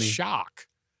a shock.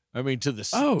 I mean, to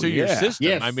your system.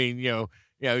 Yes. I mean, you're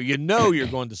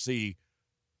going to see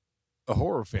a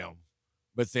horror film,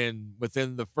 but then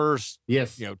within the first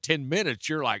 10 minutes,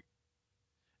 you're like.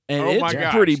 And oh it's my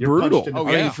gosh. pretty You're brutal. punched in the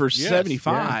I mean, face. for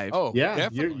 75. Yeah. Oh, Yeah,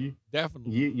 definitely.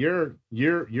 Definitely. You're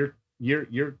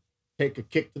take a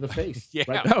kick to the face. Yeah,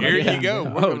 right? here you go.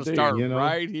 We're going to dude, start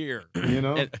right here. And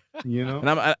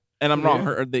I'm wrong.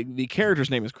 Her the character's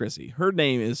name is Chrissy. Her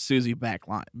name is Susie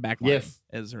Backline. Yes,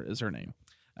 is her name.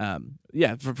 From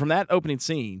that opening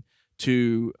scene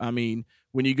to, I mean,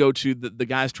 when you go to the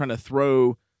guys trying to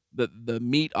throw the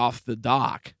meat off the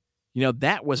dock,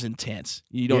 that was intense.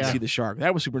 You don't see the shark.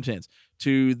 That was super intense.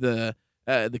 To the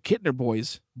Kittner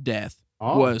boys' death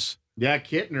was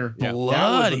Kittner. Bloody,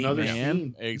 that was another man.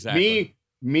 scene. Exactly.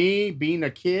 Me being a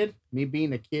kid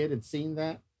and seeing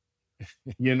that,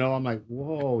 I'm like,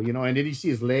 whoa, and then you see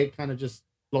his leg kind of just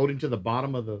floating to the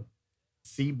bottom of the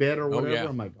seabed or whatever. yeah.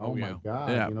 I'm like, Oh, my yeah.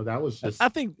 God. Yeah. That was just, I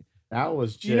think that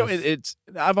was just, it's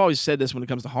I've always said this when it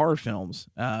comes to horror films,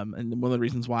 and one of the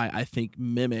reasons why I think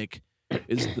Mimic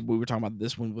is we were talking about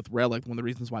this one with Relic. One of the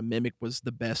reasons why Mimic was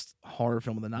the best horror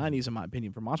film of the 90s, in my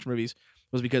opinion, for monster movies,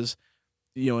 was because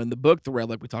in the book The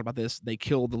Relic, we talked about this, they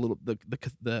killed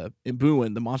the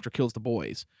Imbuin, the monster kills the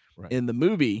boys. Right. In the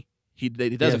movie, he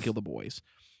doesn't kill the boys.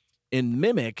 In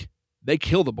Mimic, they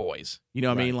kill the boys. You know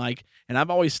what I mean? Like, and I've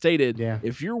always stated,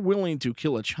 if you're willing to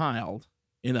kill a child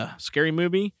in a scary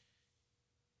movie,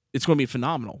 it's going to be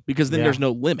phenomenal because then there's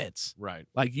no limits. Right.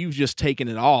 Like, you've just taken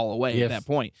it all away at that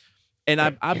point. And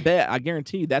I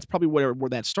guarantee you that's probably where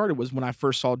that started, was when I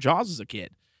first saw Jaws as a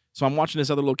kid. So I'm watching this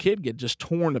other little kid get just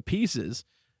torn to pieces,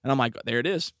 and I'm like, there it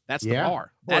is. That's the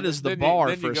bar. That is the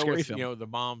bar for a scary film. The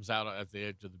mom's out at the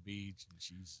edge of the beach, and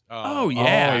she's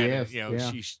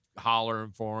she's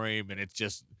hollering for him, and it's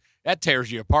just that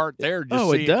tears you apart there.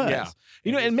 Just it does.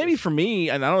 Yeah. And maybe for me,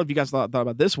 and I don't know if you guys thought about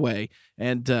it this way,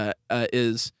 and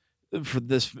is for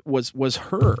this was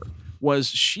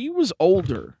she was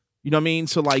older. You know what I mean?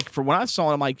 So, like, for when I saw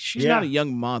him, I'm like, she's not a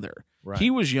young mother. Right.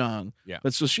 He was young. Yeah.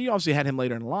 But so she obviously had him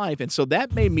later in life. And so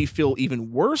that made me feel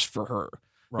even worse for her.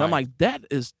 Right. And I'm like, that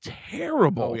is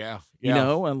terrible. Oh, yeah.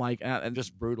 And like, and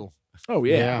just brutal. Oh,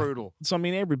 yeah. Brutal. So, I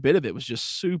mean, every bit of it was just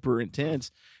super intense.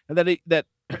 And there's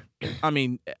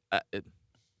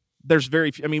very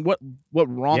few, I mean, what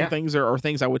wrong things are, or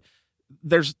things I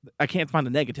can't find a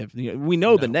negative. We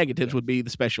know the negatives would be the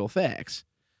special effects.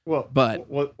 Well, but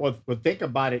think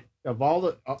about it. Of all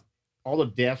the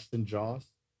deaths in Jaws,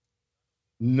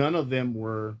 none of them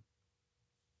were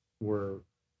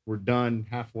done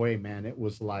halfway. Man, it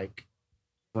was like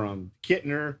from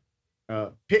Kittner.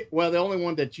 The only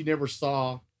one that you never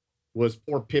saw was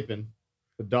poor Pippin,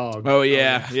 the dog. Oh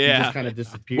yeah, He just kind of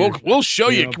disappeared. We'll show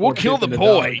you. We'll kill the Pippin,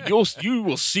 boy. You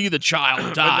will see the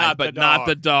child die, but not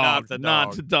the dog.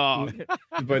 Not the dog.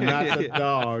 But not the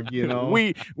dog.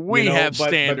 We have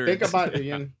standards. But think about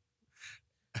it.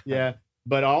 Yeah,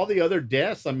 but all the other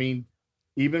deaths. I mean,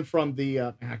 even from the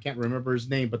I can't remember his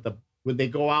name, but when they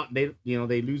go out and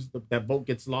they lose that boat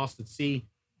gets lost at sea,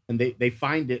 and they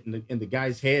find it in the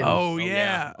guy's head. Oh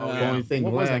yeah. The only thing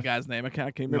what left. was that guy's name? I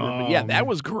can't remember. But yeah, that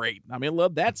was great. I mean, I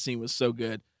love that scene. Was so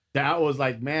good. That was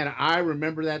like, man, I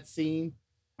remember that scene.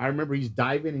 I remember he's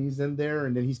diving and he's in there,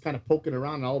 and then he's kind of poking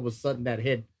around, and all of a sudden that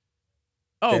head.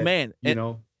 Oh man,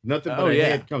 nothing but a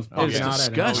head comes poking out at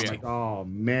him. Disgusting. Like, oh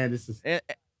man, this is.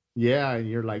 Yeah, and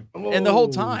you're like, oh, and the whole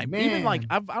time, man. even like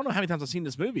I don't know how many times I've seen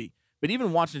this movie, but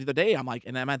even watching it the other day, I'm like,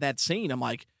 and I'm at that scene, I'm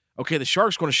like, okay, the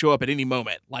shark's going to show up at any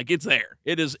moment. Like it's there,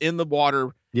 it is in the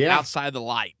water, outside the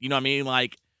light. You know what I mean?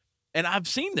 Like, and I've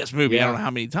seen this movie, I don't know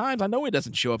how many times. I know it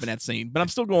doesn't show up in that scene, but I'm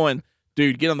still going,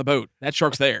 dude, get on the boat. That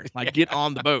shark's there. Like, get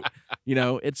on the boat. You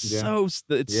know, it's so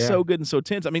good and so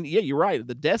tense. I mean, yeah, you're right.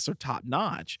 The deaths are top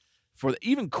notch for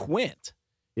even Quint.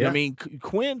 You know what I mean,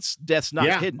 Quint's death's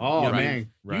not hidden. Oh, you know man.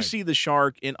 You see the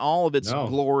shark in all of its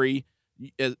glory,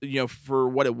 for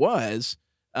what it was,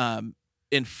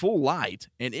 in full light,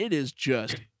 and it is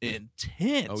just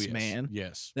intense, man.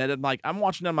 Yes. That I'm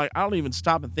watching them, like I don't even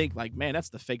stop and think, like, man, that's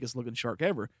the fakest looking shark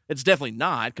ever. It's definitely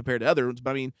not compared to other ones,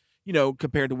 but I mean,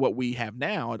 compared to what we have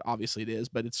now, obviously it is,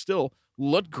 but it still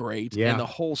looked great, and the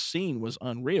whole scene was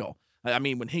unreal. I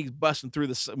mean, when he busts through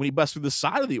the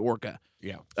side of the orca,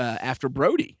 after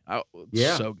Brody,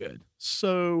 so good,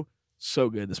 so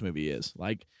good. This movie is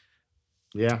like,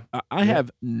 I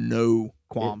have no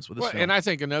qualms with this film. And I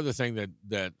think another thing that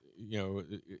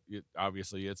it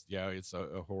obviously it's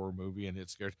a horror movie and it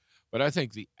scares, but I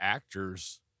think the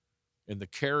actors and the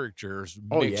characters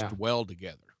mixed well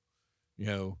together.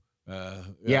 It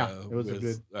was a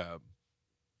good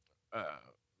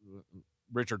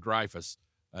Richard Dreyfuss,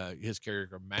 his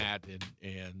character Matt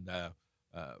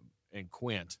and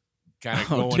Quint kind of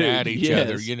going at each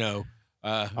other, Quint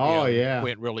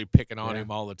really picking on him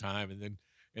all the time,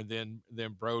 and then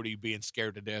Brody being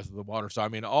scared to death of the water. So I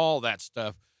mean, all that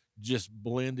stuff just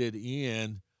blended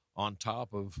in on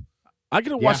top of. I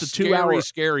could have watched a 2-hour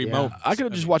scary moment. I could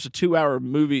have just watched a 2-hour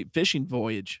movie fishing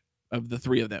voyage of the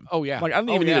three of them. Oh yeah, like I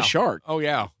didn't even need a shark. Oh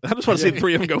yeah, I just want to see the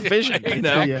three of them go fishing.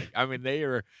 I mean,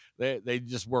 they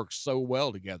just work so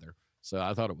well together. So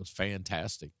I thought it was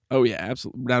fantastic. Oh yeah,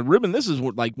 absolutely. Now, Ruben, this is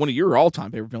like one of your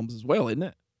all-time favorite films as well, isn't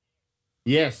it?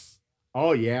 Yes.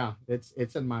 Oh yeah, it's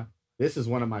in my. This is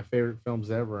one of my favorite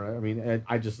films ever. I mean,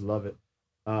 I just love it.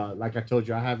 Like I told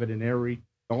you, I have it in every.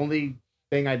 The only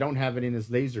thing I don't have it in is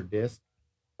Laserdisc,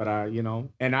 but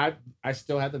and I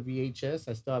still have the VHS.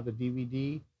 I still have the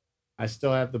DVD. I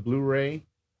still have the Blu-ray.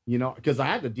 Because I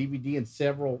had the DVD in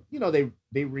several.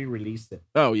 They re-released it.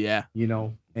 Oh yeah.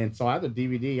 And so I have the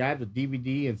DVD. I have the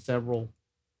DVD in several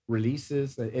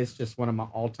releases. It's just one of my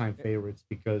all-time favorites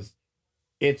because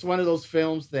it's one of those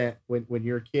films that when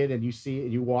you're a kid and you see it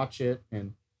and you watch it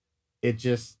and it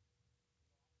just,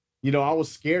 I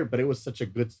was scared, but it was such a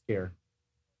good scare.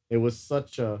 It was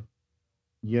such a,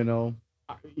 it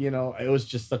was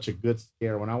just such a good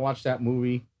scare. When I watched that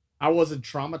movie, I wasn't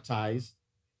traumatized.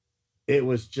 It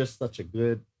was just such a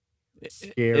good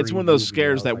scary It's one of those movie.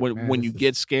 scares that like, when you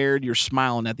get scared, you're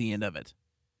smiling at the end of it.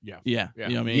 Yeah. You know what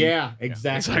I mean? Yeah,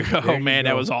 exactly. It's like, oh man,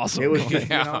 that was awesome. It was just,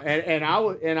 and I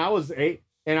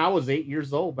was 8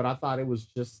 years old, but I thought it was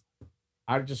just.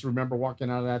 I just remember walking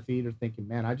out of that theater thinking,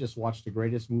 "Man, I just watched the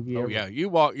greatest movie ever." Oh yeah, you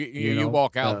walk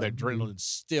out, the adrenaline's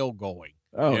still going.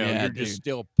 Oh you're just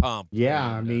still pumped. Yeah,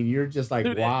 I mean, you're just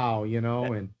like, wow,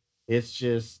 and it's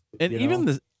just, and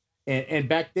even and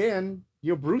back then,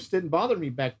 Bruce didn't bother me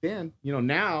back then.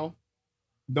 Now,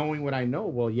 knowing what I know,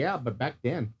 well, yeah, but back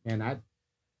then, and I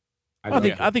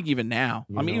think even now,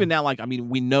 even now,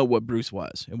 we know what Bruce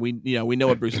was, and we know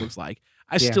what Bruce looks like.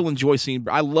 I still enjoy seeing.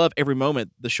 I love every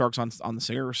moment the shark's on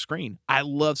the screen. I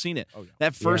love seeing it. Oh, yeah.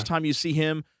 That first time you see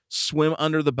him swim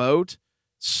under the boat,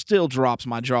 still drops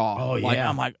my jaw. Oh yeah,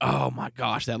 I'm like, oh my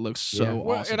gosh, that looks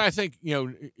so awesome. And I think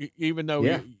even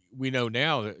though we know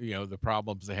now that the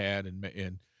problems they had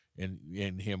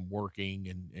and him working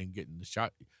and getting the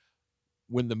shot.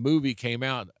 When the movie came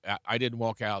out, I didn't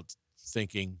walk out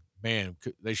thinking, man,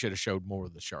 they should have showed more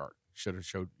of the shark. Should have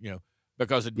showed,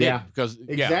 because it did. Because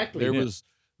exactly.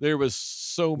 There was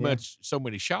so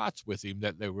many shots with him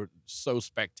that they were so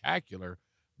spectacular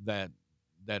that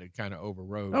it kind of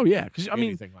overrode. Oh yeah, because you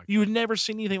had that. never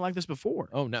seen anything like this before.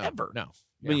 Oh no, ever. No.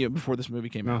 Before this movie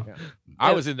came out. Yeah.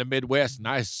 I was in the Midwest and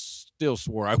I still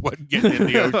swore I wasn't getting in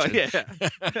the ocean.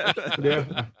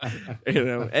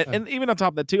 And even on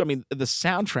top of that too, the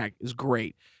soundtrack is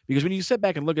great because when you sit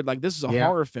back and look at this is a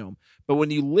horror film, but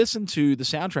when you listen to the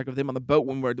soundtrack of them on the boat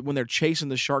when they're chasing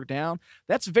the shark down,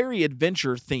 that's very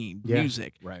adventure themed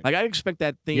music. Right. Like I'd expect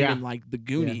that theme in the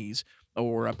Goonies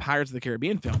or a Pirates of the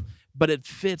Caribbean film. But it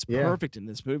fits perfect in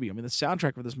this movie. The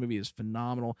soundtrack for this movie is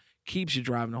phenomenal. Keeps you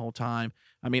driving the whole time.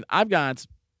 I've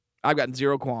gotten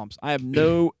zero qualms. I have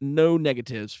no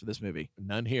negatives for this movie.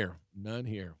 None here.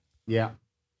 Yeah.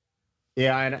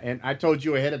 Yeah, and I told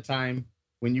you ahead of time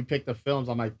when you pick the films,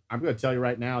 I'm like, I'm going to tell you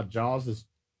right now, Jaws is,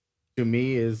 to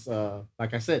me, is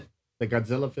like I said, the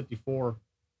Godzilla 54.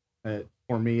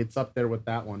 For me, it's up there with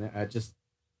that one.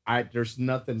 There's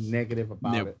nothing negative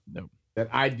about it. Nope. That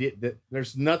I did. That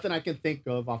there's nothing I can think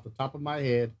of off the top of my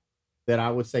head that I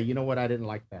would say, you know what, I didn't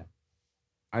like that.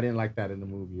 I didn't like that in the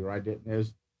movie, or I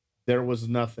didn't. There was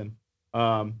nothing.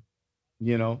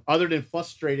 You know, other than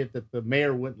frustrated that the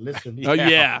mayor wouldn't listen. Oh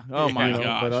yeah. Oh my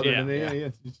gosh. But other than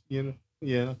that,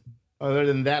 other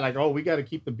than that, like, oh, we got to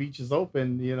keep the beaches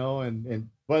open, you know, and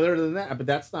but other than that, but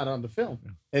that's not on the film,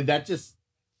 and that's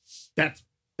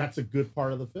a good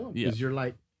part of the film because you're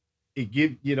like,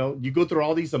 you go through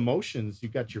all these emotions. You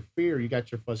got your fear, you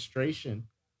got your frustration,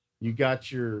 you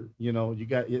got your,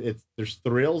 there's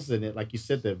thrills in it, like you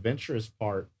said, the adventurous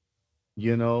part,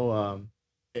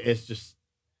 it's just.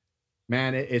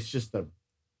 Man, it's just a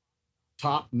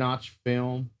top-notch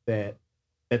film that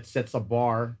sets a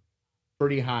bar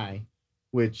pretty high,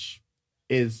 which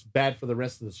is bad for the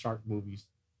rest of the shark movies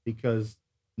because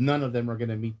none of them are going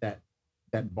to meet that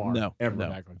bar ever.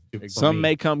 No. Some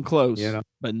may come close,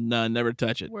 but none never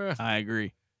touch it. Well, I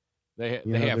agree. They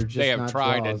have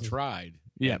tried and tried,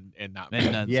 and not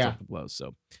none still come close.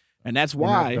 So, and that's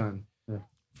why.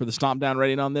 For the stomp down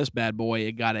rating on this bad boy,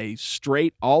 it got a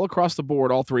straight all across the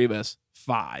board, all three of us,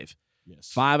 5. Yes.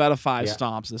 5 out of 5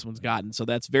 stomps this one's gotten. So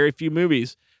that's very few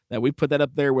movies that we put that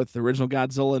up there with the original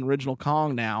Godzilla and original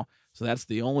Kong now. So that's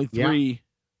the only 3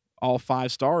 all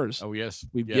 5 stars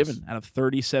we've given out of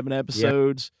 37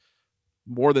 episodes,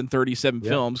 more than 37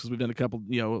 films because we've done a couple,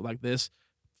 like this.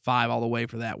 5 all the way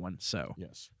for that one. So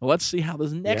well, let's see how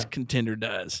this next contender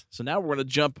does. So now we're going to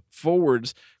jump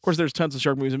forwards. Of course, there's tons of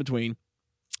shark movies in between.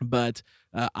 But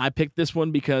I picked this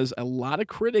one because a lot of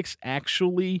critics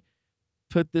actually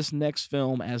put this next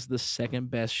film as the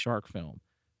second best shark film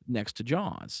next to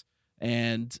Jaws.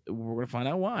 And we're going to find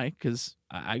out why, because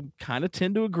I kind of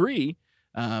tend to agree.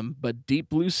 But Deep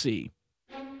Blue Sea.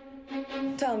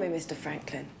 Tell me, Mr.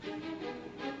 Franklin,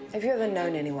 have you ever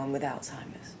known anyone with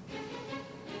Alzheimer's?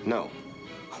 No.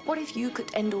 What if you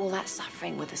could end all that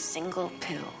suffering with a single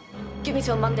pill? Give me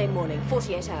till Monday morning,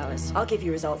 48 hours. I'll give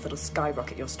you results that'll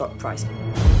skyrocket your stock price.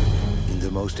 In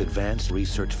the most advanced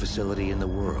research facility in the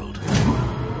world.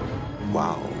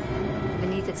 Wow.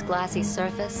 Beneath its glassy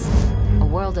surface, a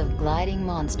world of gliding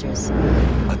monsters.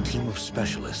 A team of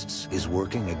specialists is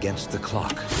working against the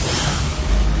clock.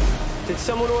 Did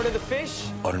someone order the fish?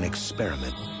 On an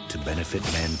experiment to benefit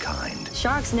mankind.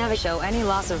 Sharks never show any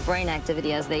loss of brain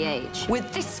activity as they age. We're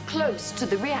this close to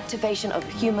the reactivation of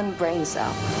a human brain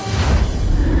cell.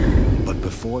 But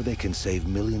before they can save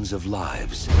millions of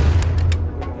lives...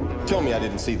 Tell me I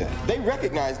didn't see that. They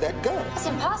recognize that gun. It's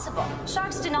impossible.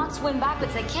 Sharks do not swim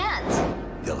backwards. They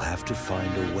can't. They'll have to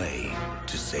find a way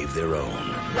to save their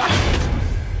own.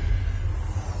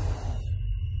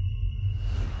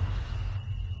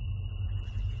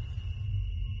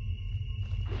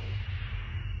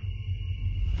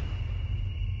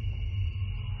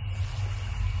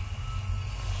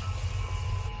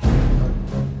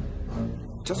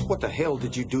 Just what the hell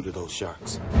did you do to those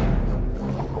sharks?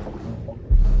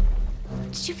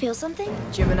 Did you feel something?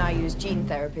 Jim and I use gene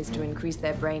therapies to increase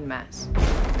their brain mass.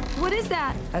 What is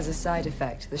that? As a side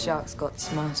effect, the sharks got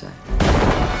smarter.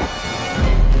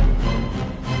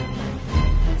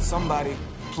 Somebody,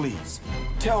 please,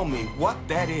 tell me what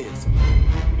that is.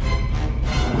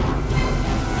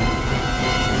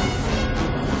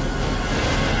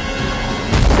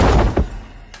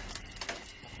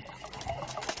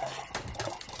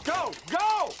 Go!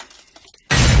 Go!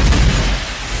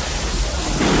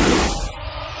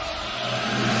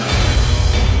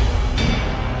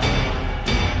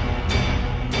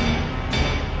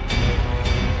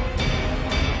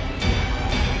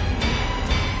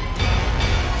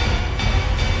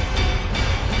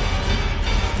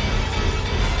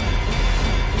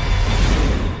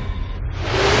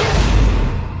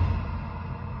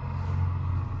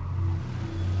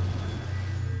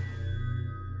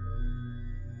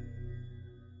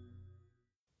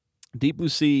 Deep Blue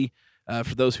Sea,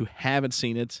 for those who haven't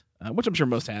seen it, which I'm sure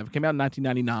most have, came out in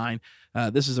 1999.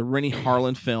 This is a Rennie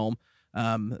Harlin film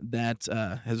that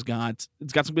has got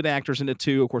some good actors in it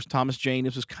too. Of course, Thomas Jane,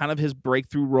 this was kind of his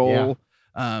breakthrough role.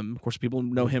 Of course, people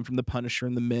know him from The Punisher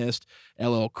and The Mist.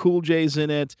 LL Cool J's in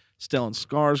it. Stellan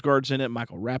Skarsgård's in it.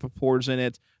 Michael Rappaport's in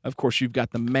it. Of course, you've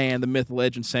got the man, the myth,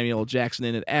 legend, Samuel L. Jackson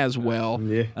in it as well.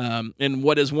 In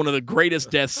what is one of the greatest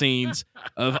death scenes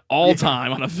of all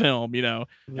time on a film, I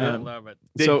love it.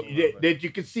 That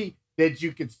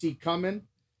you could see coming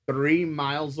 3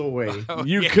 miles away.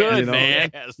 You could,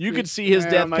 man. You could see his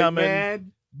death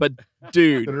coming. But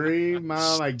dude, 3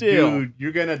 Mile, like, still, dude,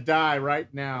 you're gonna die right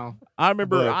now. I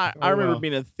remember, But, I remember well.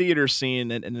 being in a theater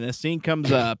scene, and the scene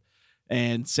comes up,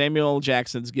 and Samuel L.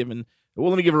 Jackson's given. Well,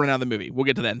 let me give a rundown of the movie. We'll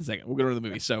get to that in a second. We'll go to the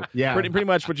movie. So, Yeah. pretty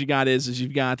much what you got is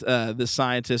you've got this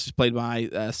scientist who's played by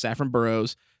Saffron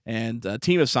Burrows and a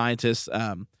team of scientists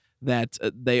that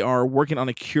they are working on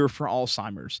a cure for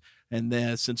Alzheimer's. And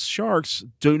then since sharks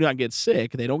do not get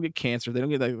sick, they don't get cancer, they don't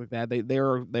get like that. They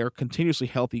are continuously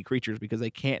healthy creatures because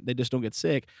they just don't get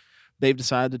sick. They've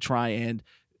decided to try and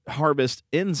harvest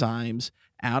enzymes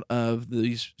out of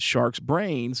these sharks'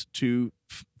 brains to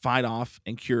fight off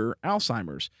and cure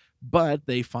Alzheimer's. But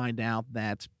they find out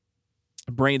that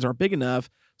brains aren't big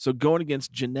enough, so going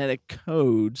against genetic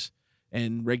codes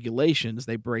and regulations,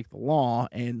 they break the law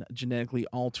and genetically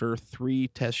alter 3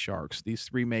 test sharks, these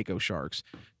 3 mako sharks,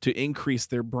 to increase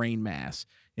their brain mass.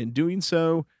 In doing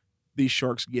so, these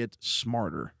sharks get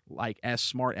smarter, like as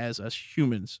smart as us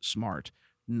humans smart.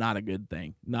 Not a good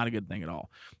thing. Not a good thing at all.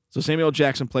 So Samuel L.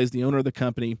 Jackson plays the owner of the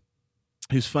company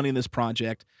who's funding this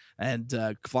project and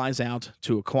flies out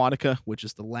to Aquatica, which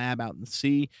is the lab out in the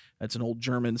sea. It's an old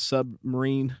German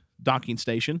submarine docking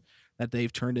station that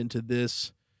they've turned into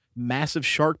this massive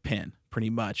shark pen, pretty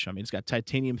much. I mean, it's got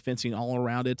titanium fencing all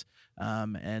around it.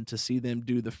 And to see them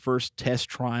do the first test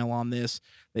trial on this,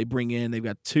 they've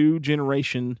got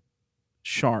 2-generation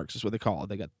sharks, is what they call it.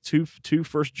 They got two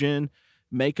first-gen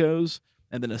Makos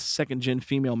and then a second-gen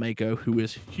female Mako who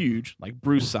is huge, like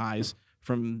Bruce size,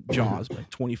 from Jaws,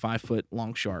 like 25-foot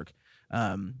long shark.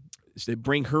 So they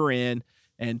bring her in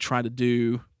and try to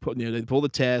they pull the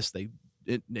test. They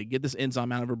get this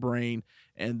enzyme out of her brain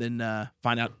and then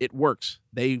find out it works.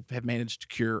 They have managed to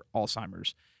cure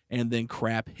Alzheimer's. And then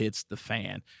crap hits the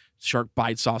fan. Shark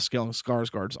bites off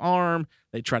Skarsgård's arm.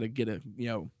 They try to get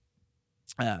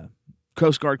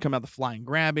Coast Guard come out the fly and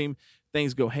grab him.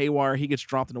 Things go haywire. He gets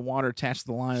dropped in the water, attached to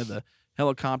the line of the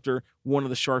helicopter. One of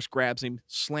the sharks grabs him,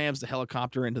 slams the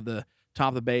helicopter into the top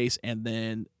of the base, and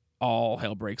then all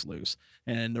hell breaks loose.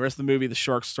 And the rest of the movie, the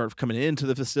sharks start coming into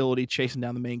the facility, chasing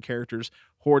down the main characters,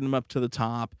 hoarding them up to the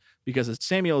top. Because as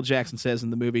Samuel L. Jackson says in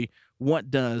the movie,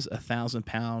 what does a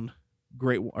 1,000-pound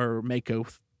Mako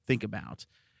think about?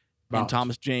 And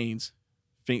Thomas Janes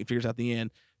figures out the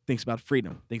end, thinks about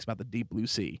freedom, thinks about the deep blue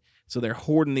sea. So they're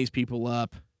hoarding these people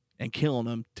up and killing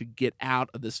them to get out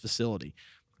of this facility.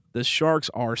 The sharks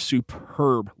are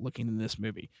superb looking in this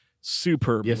movie.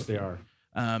 Superb. Yes, looking. they are.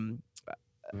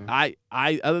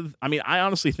 I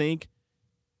honestly think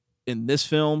in this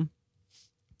film,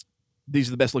 these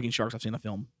are the best looking sharks I've seen in a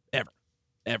film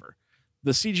ever.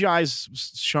 The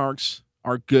CGI sharks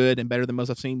are good and better than most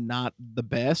I've seen. Not the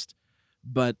best,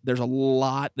 but there's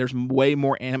way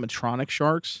more animatronic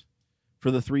sharks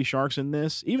for the 3 sharks in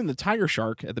this. Even the tiger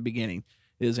shark at the beginning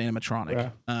is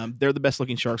animatronic. Yeah. They're the best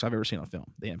looking sharks I've ever seen on film,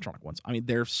 the animatronic ones. I mean,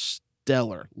 they're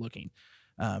stellar looking.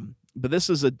 But this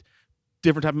is a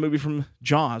different type of movie from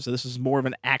Jaws. This is more of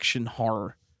an action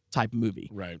horror type movie.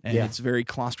 Right. And it's very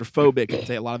claustrophobic.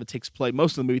 A lot of it takes place,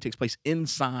 most of the movie takes place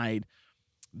inside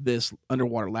this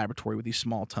underwater laboratory with these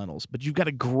small tunnels. But you've got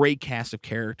a great cast of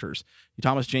characters.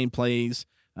 Thomas Jane plays,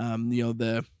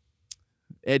 the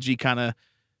edgy kind of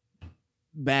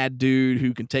bad dude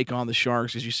who can take on the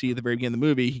sharks. As you see at the very beginning of the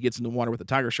movie, he gets in the water with a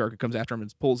tiger shark. It comes after him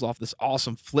and pulls off this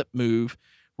awesome flip move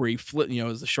where he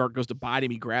as the shark goes to bite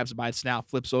him, he grabs it by its snout,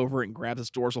 flips over it, and grabs its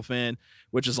dorsal fin,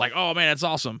 which is like, oh man, that's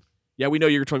awesome. Yeah, we know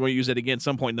you're going to use it again at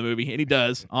some point in the movie, and he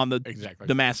does on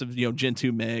the massive Gen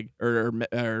 2 Meg or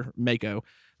Mako.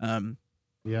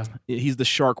 He's the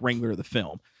shark wrangler of the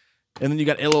film. And then you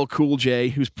got LL Cool J,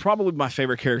 who's probably my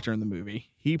favorite character in the movie.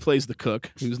 He plays the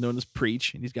cook, who's known as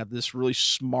Preach, and he's got this really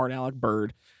smart aleck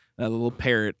bird, a little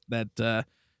parrot that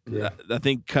I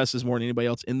think cusses more than anybody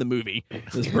else in the movie.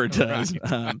 This bird does.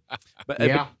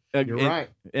 You're right.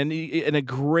 And a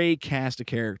great cast of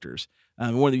characters.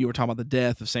 One of you were talking about the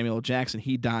death of Samuel L. Jackson.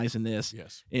 He dies in this.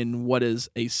 Yes. In what is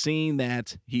a scene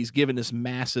that he's given this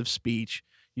massive speech.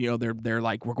 They're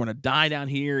like, we're going to die down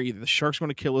here. Either the shark's going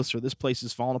to kill us or this place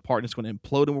is falling apart and it's going to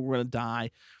implode and we're going to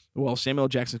die. Well, Samuel L.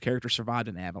 Jackson's character survived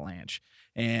an avalanche.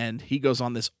 And he goes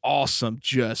on this awesome,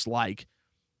 just like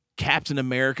Captain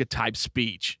America type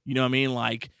speech. You know what I mean?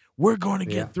 Like, we're going to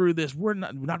get through this. We're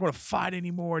not going to fight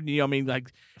anymore. You know what I mean?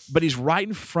 Like, but he's right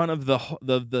in front of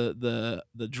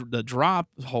the drop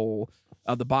hole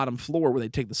of the bottom floor where they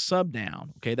take the sub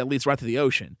down. Okay, that leads right to the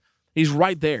ocean. He's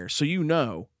right there, so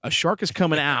a shark is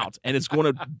coming out and it's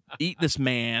going to eat this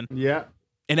man. Yeah,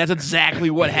 and that's exactly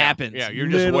what happens. Yeah, you're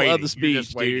just waiting. Of the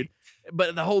speech, dude.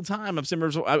 But the whole time I'm sitting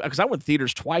there, because I went to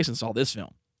theaters twice and saw this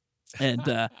film,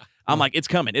 and I'm like, it's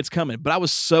coming. But I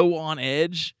was so on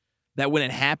edge that when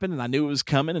it happened and I knew it was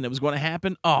coming and it was going to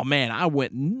happen, oh man, I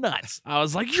went nuts. I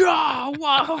was like, yeah,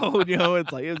 whoa,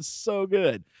 it's like, it's so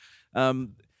good.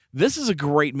 This is a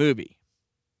great movie.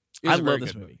 I love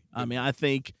this movie. I mean, I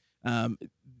think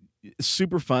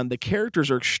super fun. The characters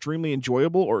are extremely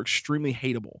enjoyable or extremely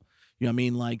hateable. You know what I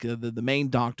mean? Like the main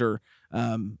doctor,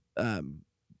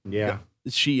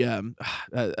 she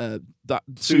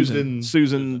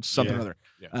Susan something or other,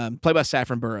 played by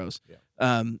Saffron Burrows.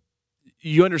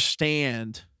 You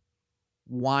understand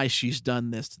why she's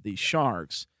done this to these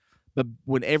sharks, but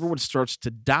when everyone starts to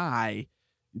die,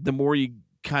 the more you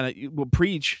kind of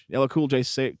preach. LL Cool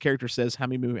J's character says how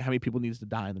many people needs to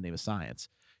die in the name of science.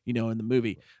 You know, in the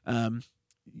movie,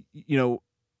 you know,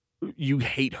 you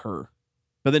hate her,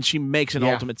 but then she makes an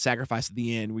ultimate sacrifice at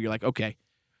the end where you're like, okay.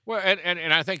 Well,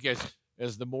 and I think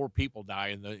as the more people die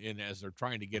and as they're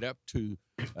trying to get up to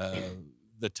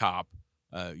the top,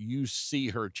 you see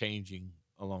her changing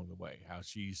along the way. How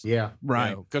she's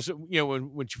right, because you know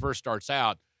when she first starts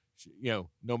out, you know,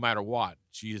 no matter what,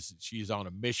 she's on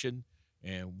a mission,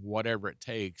 and whatever it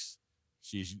takes,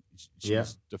 she's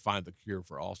to find the cure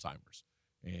for Alzheimer's.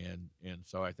 And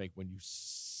so I think when you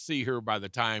see her by the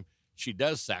time she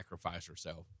does sacrifice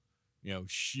herself, you know,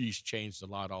 she's changed a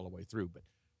lot all the way through. But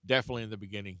definitely in the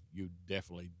beginning, you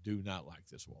definitely do not like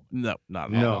this woman. No,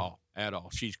 not at all.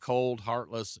 She's cold,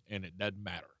 heartless, and it doesn't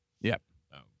matter. Yep.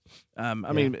 I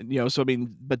mean, you know, so I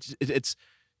mean, but it's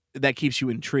that keeps you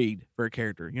intrigued for a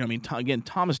character. You know, I mean, again,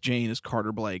 Thomas Jane is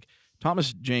Carter Blake.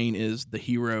 Thomas Jane is the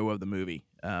hero of the movie,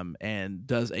 and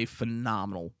does a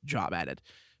phenomenal job at it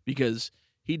because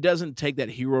he doesn't take that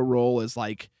hero role as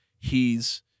like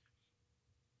he's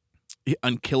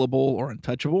unkillable or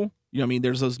untouchable. You know what I mean?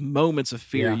 There's those moments of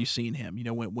fear you see in him. You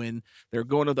know, when they're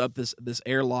going up this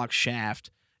airlock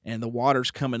shaft and the water's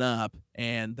coming up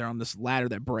and they're on this ladder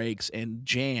that breaks, and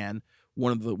Jan,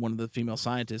 one of the female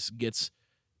scientists, gets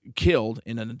killed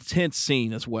in an intense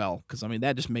scene as well. Because I mean,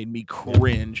 that just made me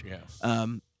cringe. Yes.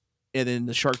 And then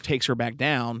the shark takes her back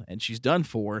down and she's done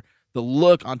for. The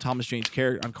look on Thomas Jane's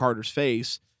character, on Carter's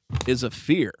face, is of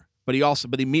fear. But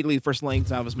immediately the first thing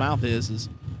out of his mouth is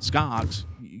Skoggs,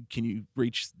 can you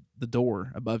reach the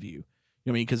door above you?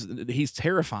 You know what I mean? Because he's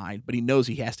terrified, but he knows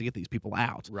he has to get these people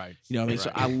out. Right. You know what I mean?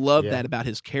 So I love that about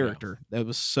his character. That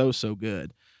was so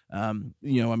good. You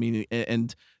know, I mean,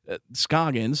 and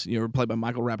Scoggins, you know, played by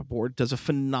Michael Rappaport, does a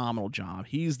phenomenal job.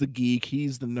 He's the geek.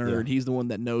 He's the nerd. He's the one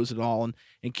that knows it all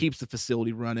and keeps the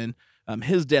facility running.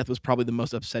 His death was probably the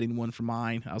most upsetting one for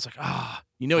mine. I was like,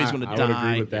 you know, he's going to die. I would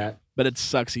agree with that. But it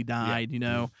sucks he died, you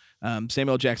know.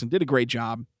 Samuel L. Jackson did a great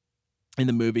job in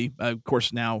the movie. Of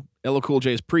course, now LL Cool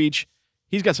J is Preach.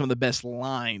 He's got some of the best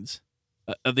lines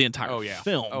of the entire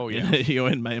film. Oh, yeah. You know,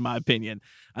 in my opinion.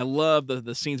 I love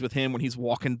the scenes with him when he's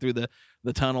walking through the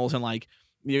tunnels and like,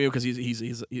 you know, because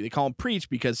he's they call him Preach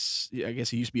because I guess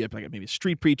he used to be like maybe a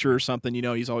street preacher or something. You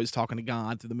know, he's always talking to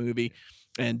God through the movie,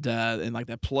 and like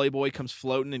that Playboy comes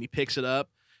floating and he picks it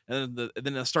up, and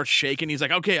then it starts shaking. He's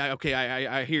like, okay,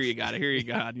 I hear you, God, I hear you,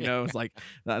 God. You know, it's like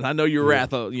I know your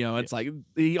wrath. You know, it's like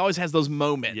he always has those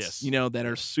moments, you know, that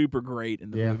are super great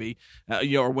in the movie.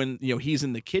 You know, or when you know he's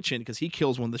in the kitchen because he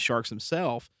kills one of the sharks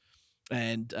himself,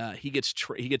 and he gets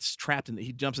trapped and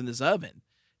he jumps in this oven.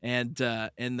 And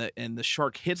the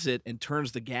shark hits it and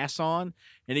turns the gas on,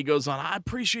 and he goes on, I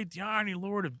appreciate the irony,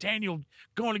 Lord, of Daniel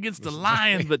going against the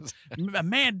lions, but a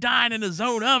man dying in his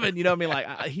own oven. You know what I mean?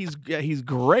 Like he's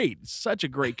great, such a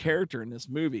great character in this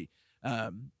movie.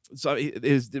 So it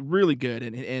is really good,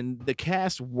 and the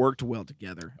cast worked well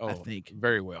together. I think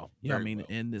very well. You know what I mean?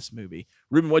 In this movie,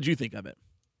 Ruben, what'd you think of it?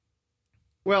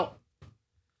 Well,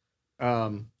 I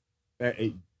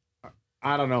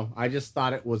don't know. I just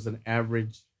thought it was an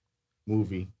average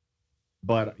movie,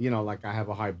 but you know, like I have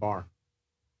a high bar,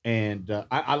 and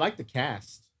I like the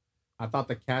cast. I thought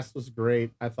the cast was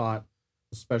great. I thought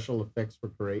the special effects were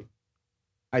great.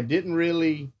 I didn't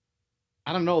really,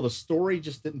 I don't know, the story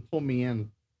just didn't pull me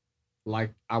in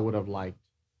like I would have liked.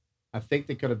 I think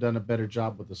they could have done a better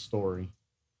job with the story.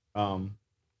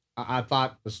 I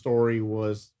thought the story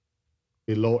was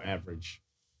below average,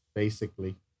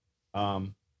 basically.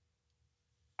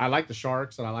 I like the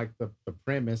sharks and I like the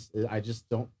premise. I just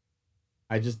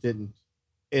didn't.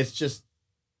 It's just,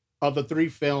 of the three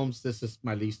films, this is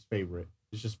my least favorite.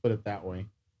 Let's just put it that way.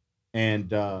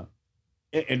 And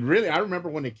really, I remember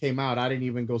when it came out, I didn't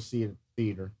even go see it in the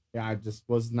theater. Yeah, I just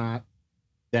was not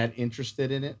that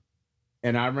interested in it.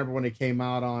 And I remember when it came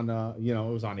out on, you know,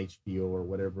 it was on HBO or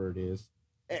whatever it is.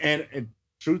 And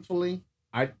truthfully,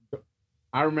 I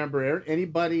remember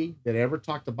anybody that ever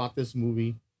talked about this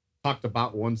movie talked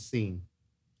about one scene,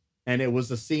 and it was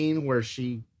the scene where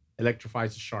she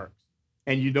electrifies the sharks.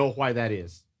 and you know why that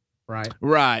is, right?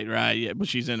 Right. Yeah, but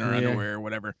she's in her underwear or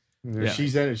whatever. Yeah.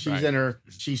 She's in her.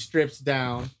 She strips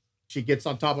down. She gets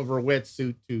on top of her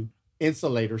wetsuit to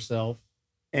insulate herself,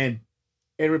 and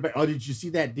everybody. Oh, did you see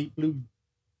that deep blue?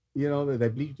 You know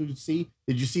that deep blue sea.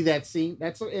 Did you see that scene?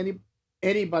 That's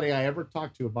anybody I ever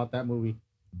talked to about that movie.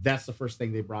 That's the first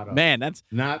thing they brought up. Man, that's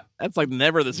like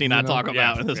never the scene I talk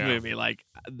about in this movie. Like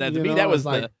that to me, that was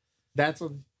like that's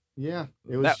what. Yeah,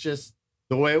 it was just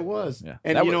the way it was. Yeah,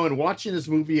 and and watching this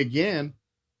movie again,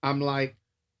 I'm like,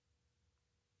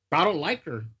 I don't like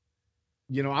her.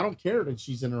 You know, I don't care that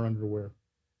she's in her underwear.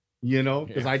 You know,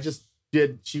 because I just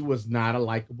did. She was not a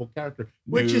likable character,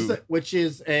 which is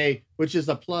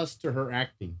a plus to her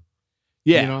acting.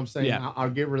 Yeah, you know what I'm saying. Yeah. I'll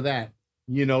give her that.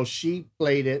 You know, she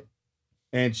played it,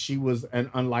 and she was an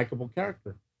unlikable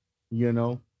character. You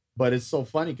know, but it's so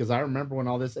funny because I remember when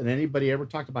all this and anybody ever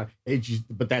talked about,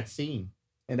 but that scene,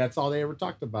 and that's all they ever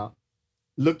talked about.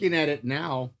 Looking at it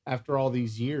now, after all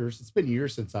these years, it's been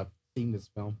years since I've seen this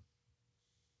film.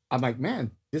 I'm like,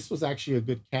 man, this was actually a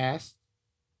good cast.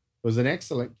 It was an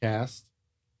excellent cast.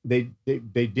 They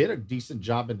did a decent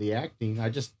job in the acting.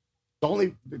 The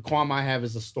only qualm I have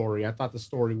is the story. I thought the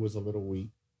story was a little weak.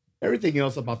 Everything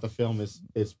else about the film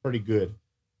is pretty good.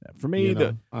 For me,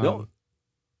 go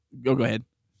ahead.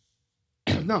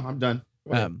 No, I'm done.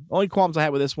 Only qualms I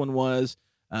had with this one was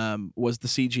the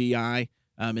CGI.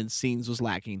 And scenes was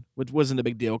lacking, which wasn't a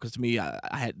big deal because to me, I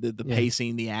had the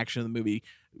pacing, the action of the movie.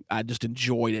 I just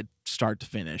enjoyed it start to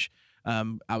finish.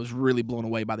 I was really blown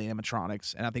away by the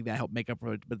animatronics, and I think that helped make up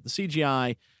for it. But the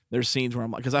CGI, there's scenes where I'm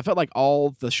like, because I felt like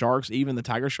all the sharks, even the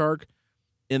tiger shark,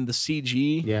 in the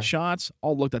CG shots,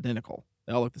 all looked identical.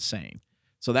 They all looked the same.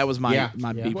 So that was my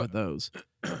beef with those.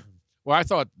 Well, I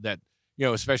thought that, you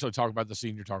know, especially talking about the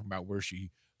scene you're talking about where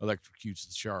she electrocutes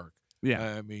the shark.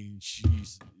 Yeah, I mean,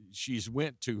 she's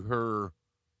went to her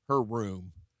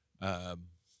room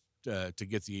to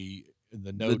get the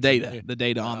notes, the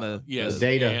data on the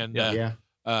data,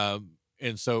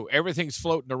 and so everything's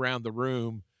floating around the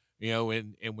room, you know,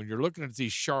 and when you're looking at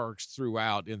these sharks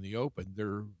throughout in the open,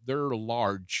 they're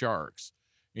large sharks,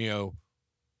 you know,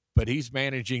 but he's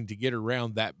managing to get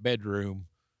around that bedroom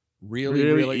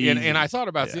really and I thought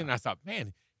about it and I thought,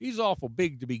 man, he's awful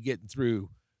big to be getting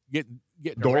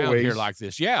around here like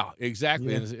this. Yeah,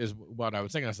 exactly. Is what I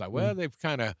was thinking. I was like, well, they've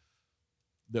kind of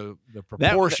the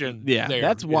proportion.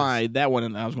 That's why that one.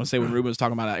 And I was going to say when Ruben was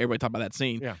talking about everybody talked about that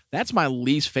scene. Yeah, that's my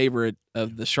least favorite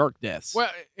of the shark deaths. Well,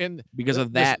 and because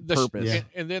of that purpose.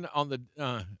 And then on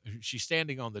the she's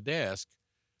standing on the desk.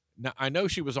 Now I know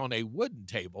she was on a wooden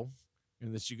table,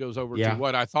 and then she goes over to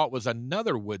what I thought was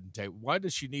another wooden table. Why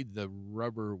does she need the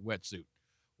rubber wetsuit?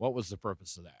 What was the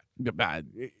purpose of that?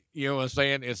 You know what I'm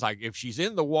saying? It's like if she's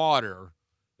in the water,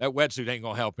 that wetsuit ain't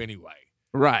gonna help anyway.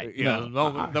 Right. You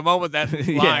know, the moment that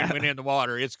line went in the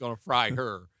water, it's gonna fry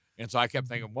her. And so I kept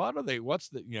thinking, what's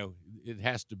the, you know, it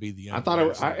has to be the. I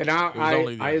thought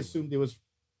I assumed it was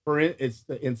it's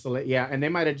the insulate. Yeah, and they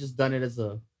might have just done it as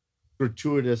a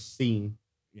gratuitous scene.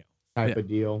 Type of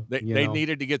deal. They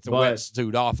needed to get the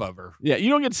wetsuit off of her. Yeah, you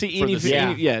don't get to see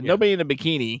anything. Nobody in a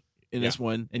bikini in this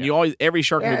one, and you always every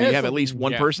shark movie you have at least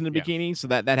one person in bikini, so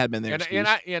that had been there.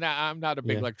 And I'm not a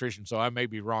big electrician, so I may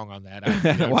be wrong on that.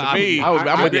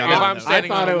 If I'm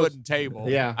standing on a wooden table,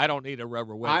 I don't need a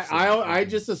rubber wetsuit. I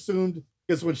just assumed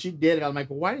because when she did it, I'm like,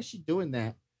 well, why is she doing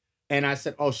that? And I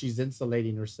said, oh, she's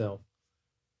insulating herself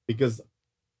because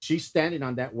she's standing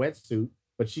on that wetsuit,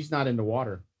 but she's not in the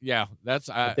water. Yeah, that's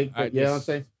I think. You know what I'm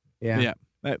saying? Yeah.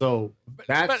 So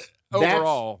that's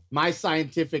overall my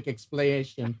scientific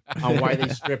explanation on why they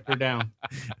stripped her down.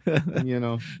 You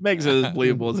know, makes it as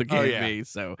believable as it can be.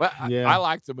 So, but I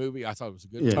liked the movie. I thought it was a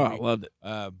good movie. Oh, I loved it.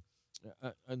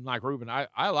 And like Ruben,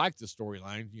 I liked the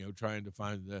storyline. You know, trying to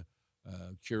find the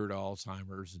cure to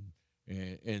Alzheimer's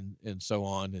and so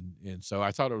on, and so I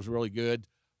thought it was really good.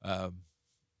 And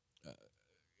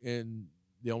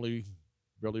the only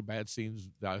really bad scenes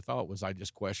that I thought was I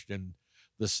just questioned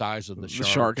the size of the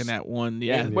shark in that one.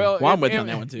 Yeah. Well, I'm with you on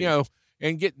that one too. You know,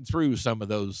 and getting through some of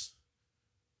those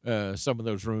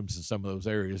rooms and some of those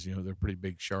areas, you know, they're pretty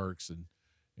big sharks and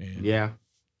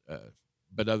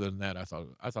but other than that, I thought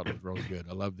it was really good.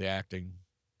 I loved the acting.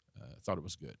 I thought it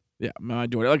was good. Yeah, I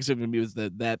enjoyed it. Like I said, it was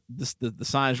the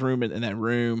science room in that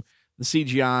room. The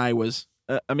CGI was.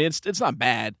 I mean, it's not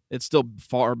bad. It's still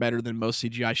far better than most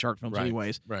CGI shark films,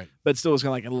 anyways. Right. But still, it's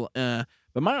kind of like a little.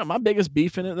 But my biggest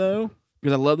beef in it, though,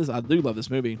 because I do love this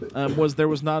movie, was there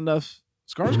was not enough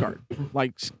Skarsgård.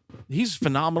 Like, he's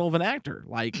phenomenal of an actor.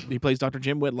 Like, he plays Dr.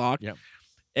 Jim Whitlock. Yep.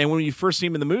 And when you first see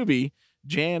him in the movie,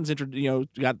 Jan's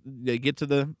they get to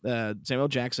the Samuel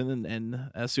Jackson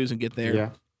and Susan get there. Yeah.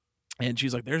 And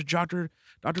she's like, there's Dr.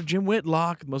 Jim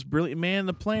Whitlock, the most brilliant man on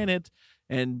the planet.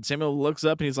 And Samuel looks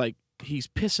up and he's like, he's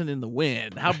pissing in the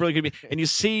wind. How brilliant could he be? And you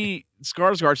see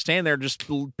Skarsgård stand there just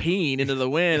peeing into the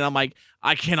wind. And I'm like,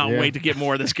 I cannot wait to get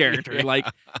more of this character. Like,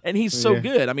 and he's so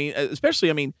good. I mean, especially,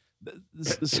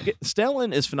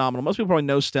 Stellan is phenomenal. Most people probably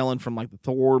know Stellan from like the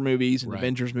Thor movies and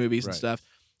Avengers movies and stuff.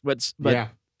 But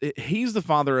he's the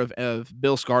father of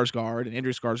Bill Skarsgård and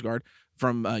Andrew Skarsgård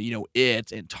from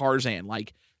It and Tarzan.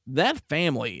 Like, that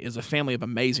family is a family of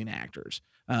amazing actors.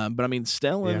 But I mean,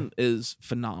 Stellan is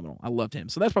phenomenal. I loved him.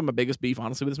 So that's probably my biggest beef,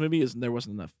 honestly, with this movie is there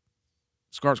wasn't enough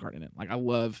Skarsgård in it. Like, I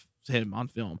love him on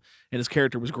film, and his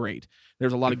character was great.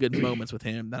 There's a lot of good moments with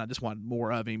him that I just wanted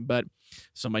more of him. But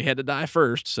somebody had to die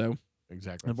first, so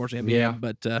exactly. Unfortunately,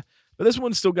 But this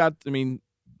one still got. I mean,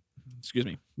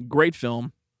 great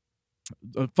film,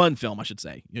 a fun film, I should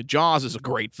say. Jaws is a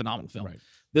great, phenomenal film. Right.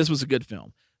 This was a good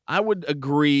film. I would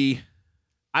agree.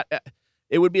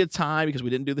 It would be a tie because we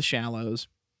didn't do The Shallows,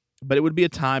 but it would be a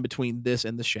tie between this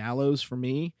and The Shallows for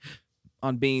me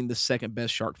on being the second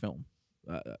best shark film,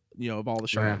 of all the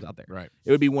shark films out there. Right.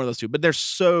 It would be one of those two, but they're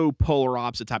so polar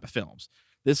opposite type of films.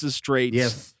 This is straight,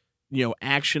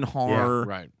 action horror.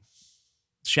 Yeah, right.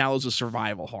 Shallows is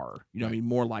survival horror. I mean,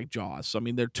 more like Jaws. So I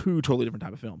mean, they're two totally different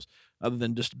type of films, other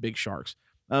than just big sharks.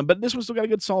 But this one still got a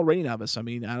good solid rating out of us. I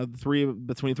mean, out of between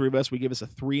the three of us, we give us a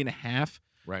 3.5.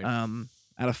 Right.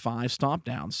 Out of 5 stomp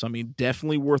downs. So I mean,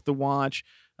 definitely worth the watch.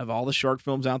 Of all the shark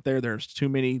films out there, there's too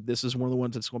many. This is one of the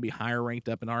ones that's going to be higher ranked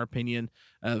up in our opinion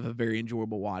of a very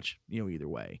enjoyable watch. Either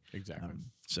way. Exactly.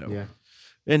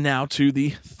 And now to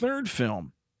the third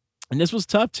film, and this was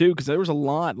tough too because there was a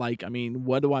lot. Like, I mean,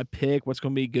 what do I pick? What's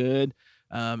going to be good?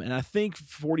 And I think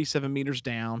 47 Meters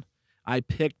Down, I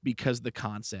picked because the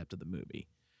concept of the movie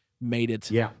made it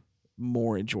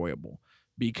more enjoyable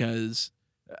because.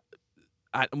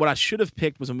 What I should have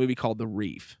picked was a movie called The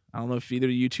Reef. I don't know if either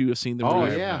of you two have seen The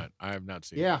Reef. I have not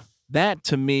seen it. That,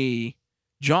 to me,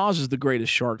 Jaws is the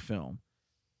greatest shark film.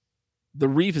 The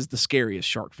Reef is the scariest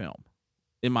shark film,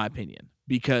 in my opinion,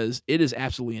 because it is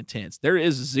absolutely intense. There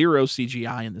is 0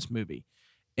 CGI in this movie.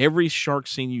 Every shark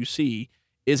scene you see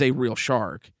is a real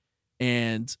shark,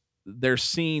 and there's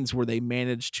scenes where they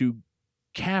manage to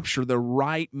capture the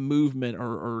right movement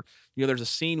or there's a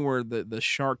scene where the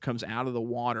shark comes out of the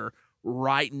water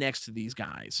right next to these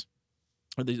guys.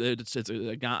 It's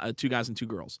a guy, 2 guys and 2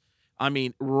 girls. I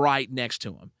mean, right next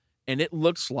to them. And it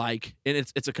looks like, and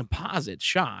it's a composite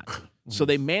shot. So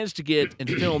they managed to get and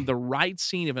film the right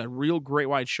scene of a real great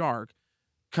white shark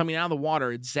coming out of the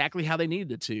water exactly how they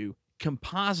needed it to,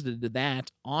 composited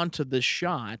that onto the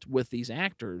shot with these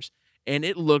actors, and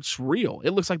it looks real.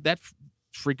 It looks like that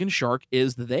freaking shark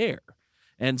is there.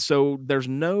 And so there's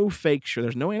no fake shark.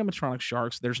 There's no animatronic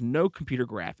sharks. There's no computer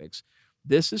graphics.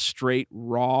 This is straight,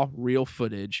 raw, real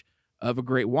footage of a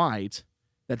great white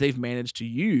that they've managed to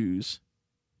use.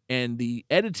 And the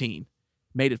editing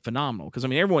made it phenomenal. Because, I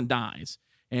mean, everyone dies.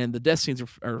 And the death scenes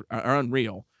are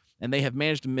unreal. And they have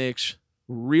managed to mix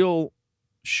real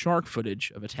shark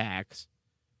footage of attacks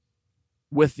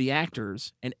with the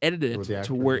actors and edit it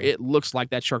to where it looks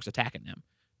like that shark's attacking them.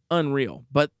 Unreal.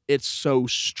 But it's so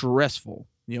stressful.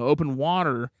 Open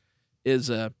Water is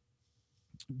a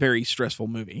very stressful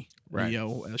movie, right?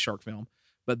 A shark film.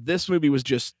 But this movie was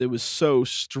it was so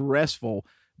stressful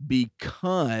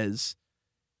because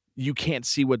you can't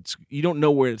see you don't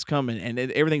know where it's coming, and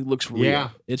everything looks real. Yeah.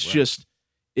 It's just,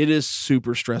 it is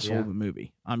super stressful of a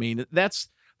movie. I mean, that's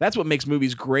what makes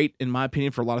movies great, in my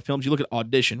opinion, for a lot of films. You look at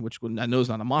Audition, which I know is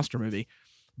not a monster movie,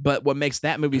 but what makes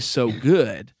that movie so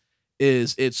good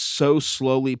is it's so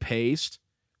slowly paced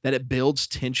that it builds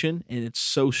tension, and it's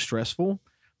so stressful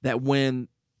that when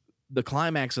the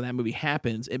climax of that movie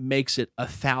happens, it makes it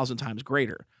 1,000 times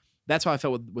greater. That's how I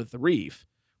felt with The Reef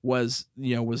was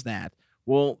that.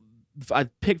 Well, I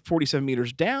picked 47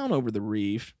 Meters Down over The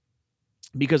Reef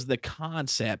because of the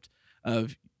concept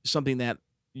of something that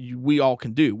we all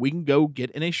can do. We can go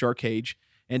get in a shark cage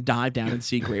and dive down and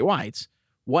see great whites.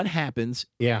 What happens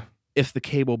if the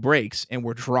cable breaks and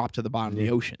we're dropped to the bottom of the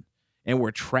ocean and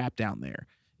we're trapped down there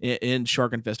in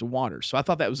shark-infested waters? So I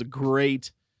thought that was a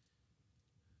great,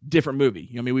 different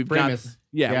movie. I mean, we've premise.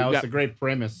 got... It's a great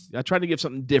premise. I tried to give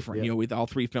something different, with all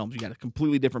 3 films. You got a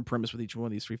completely different premise with each one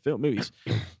of these 3 movies.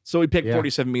 So we picked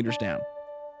 47 Meters Down.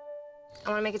 I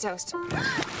want to make a toast.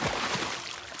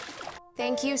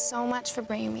 Thank you so much for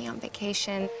bringing me on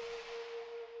vacation.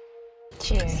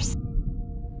 Cheers.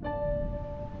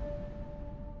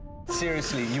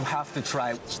 Seriously, you have to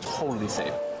try. It's totally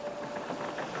safe.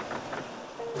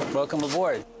 Welcome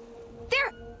aboard. There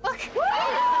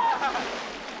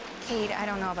Kate, I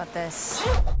don't know about this.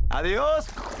 Adios.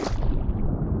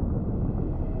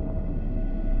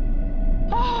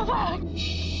 Oh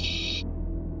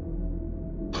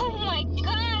my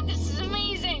God, this is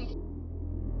amazing.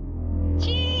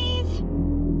 Jeez.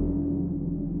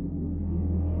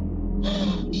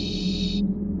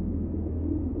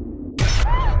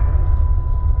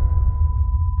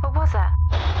 What was that?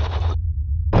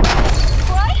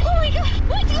 What? Oh my God,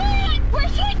 what's going on? We're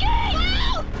sinking!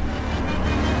 Help!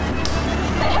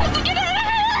 I have to get out of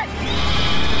here!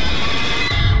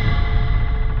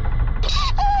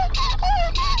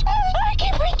 I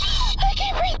can't breathe! I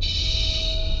can't breathe!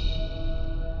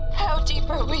 How deep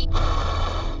are we?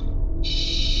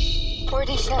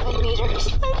 47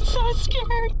 meters. I'm so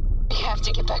scared. We have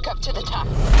to get back up to the top.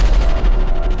 Is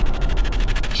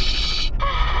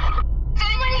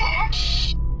anybody there?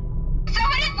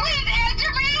 Somebody please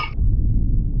answer me!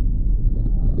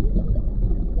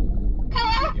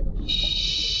 Hello?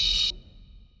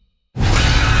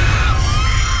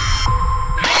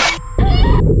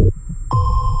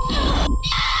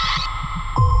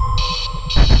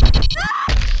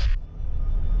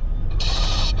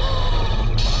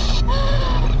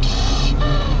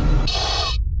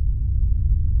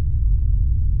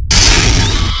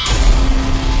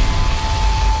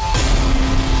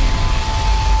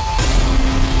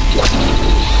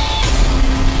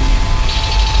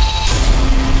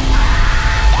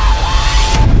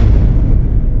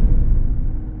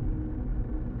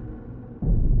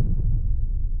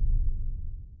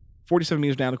 "47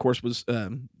 Meters Down," of course, was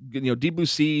Deep Blue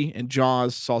Sea and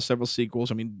Jaws saw several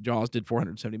sequels. I mean, Jaws did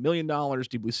 $470 million.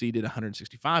 Deep Blue Sea did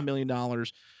 $165 million.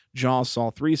 Jaws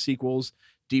saw 3 sequels.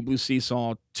 Deep Blue Sea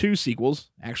saw 2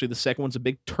 sequels. Actually, the second one's a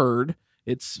big turd.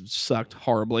 It's sucked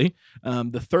horribly.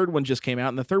 The third one just came out,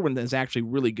 and the third one is actually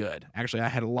really good. Actually, I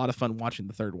had a lot of fun watching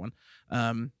the third one.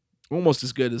 Almost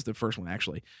as good as the first one,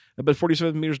 actually. But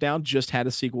 47 Meters Down just had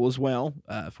a sequel as well.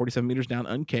 47 Meters Down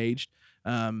Uncaged.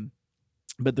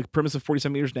 But the premise of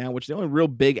 47 Meters Down, which the only real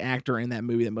big actor in that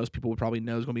movie that most people would probably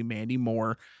know is going to be Mandy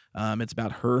Moore. It's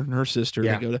about her and her sister.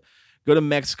 Yeah. They go to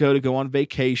Mexico to go on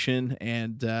vacation,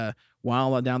 and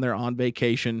while down there on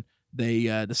vacation, they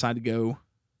decide to go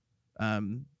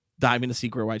dive into see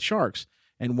great white sharks.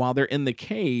 And while they're in the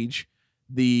cage,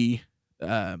 the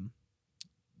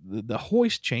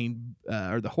hoist chain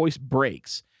or the hoist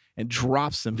breaks and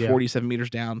drops them 47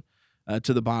 meters down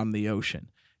to the bottom of the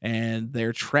ocean. And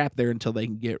they're trapped there until they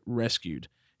can get rescued.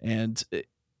 And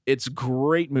it's a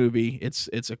great movie. It's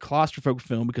a claustrophobic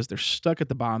film because they're stuck at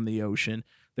the bottom of the ocean.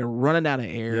 They're running out of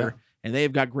air, and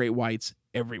they've got great whites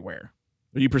everywhere.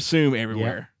 You presume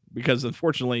everywhere, because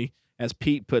unfortunately, as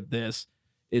Pete put this,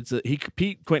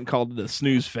 Pete Quentin called it a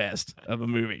snooze fest of a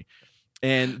movie.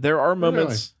 And there are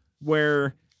moments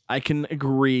where I can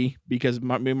agree, because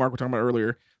me and Mark were talking about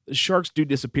earlier, the sharks do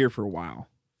disappear for a while.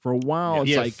 For a while,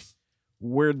 it's like,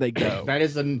 where'd they go? That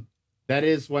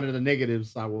is one of the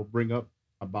negatives I will bring up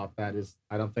about that, is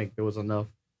I don't think there was enough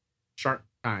shark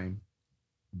time.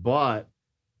 But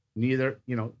neither,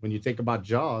 when you think about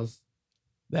Jaws,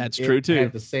 that's true too.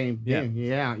 Had the same thing.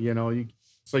 Yeah.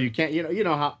 So you can't,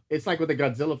 how it's like with the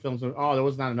Godzilla films. Oh, there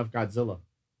was not enough Godzilla,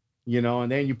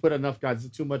 and then you put enough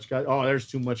Godzilla, too much God. Oh, there's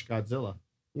too much Godzilla.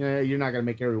 You're not gonna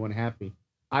make everyone happy.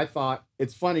 I thought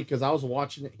it's funny because I was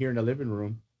watching it here in the living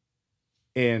room,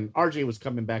 and RJ was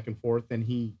coming back and forth, and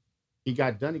he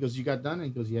got done. He goes, "You got done?"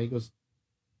 And he goes, "Yeah." He goes,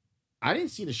 "I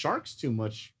didn't see the sharks too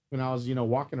much when I was,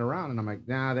 walking around." And I'm like,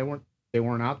 "Nah, they weren't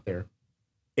out there.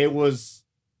 It was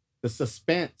the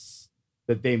suspense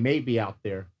that they may be out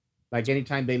there. Like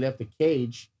anytime they left the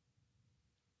cage,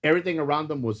 everything around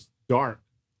them was dark.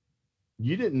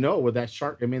 You didn't know with that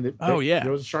shark. I mean,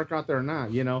 there was a shark out there or not.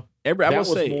 Every time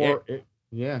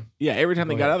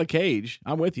they got out of the cage,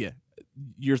 I'm with you.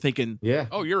 You're thinking,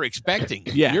 oh, you're expecting,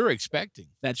 you're expecting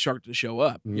that shark to show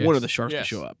up, one of the sharks to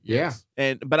show up,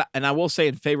 And I will say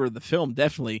in favor of the film,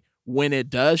 definitely when it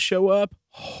does show up,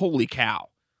 holy cow,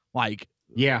 like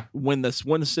when the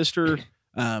sister,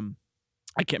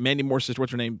 Mandy Moore's sister,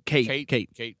 what's her name,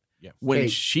 Kate, when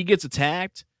she gets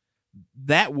attacked,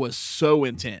 that was so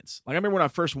intense. Like I remember when I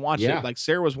first watched it, like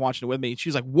Sarah was watching it with me,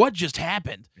 she's like, "What just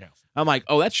happened?" I'm like,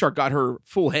 "Oh, that shark got her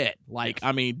full head. Like,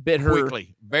 I mean, bit her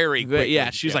quickly, very quickly." Yeah,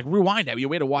 she's like, "Rewind that. We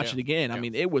had to watch it again." I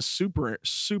mean, it was super,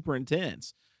 super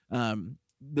intense.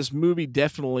 This movie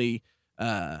definitely,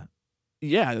 Ruben,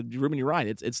 you're right.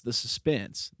 It's the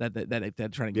suspense that they're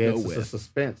trying to go with. It's the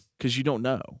suspense because you don't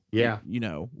know.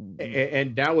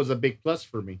 And that was a big plus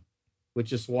for me,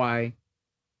 which is why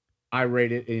I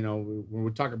rated. When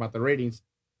we talk about the ratings,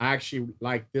 I actually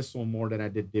like this one more than I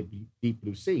did Deep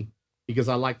Blue Sea, because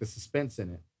I like the suspense in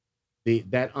it.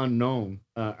 that unknown.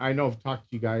 I know I've talked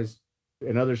to you guys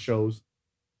in other shows.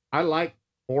 I like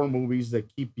horror movies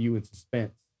that keep you in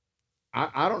suspense.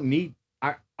 I don't need.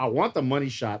 I want the money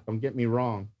shot. Don't get me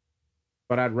wrong,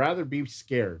 but I'd rather be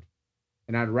scared,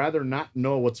 and I'd rather not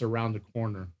know what's around the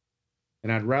corner,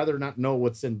 and I'd rather not know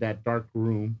what's in that dark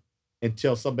room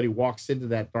until somebody walks into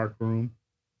that dark room,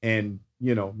 and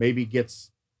maybe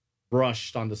gets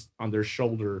brushed on their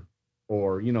shoulder,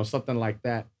 or something like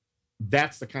that.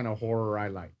 That's the kind of horror I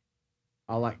like.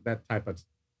 I like that type of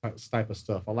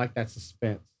stuff. I like that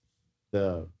suspense,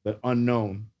 the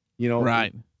unknown.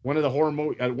 Right. One of the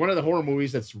horror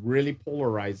movies that's really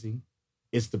polarizing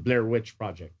is the Blair Witch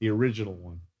Project, the original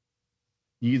one.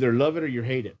 You either love it or you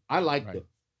hate it. I liked it.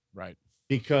 Right.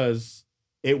 Because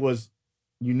it was,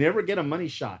 you never get a money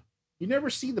shot. You never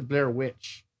see the Blair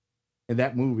Witch in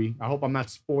that movie. I hope I'm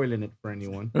not spoiling it for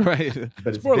anyone. Right.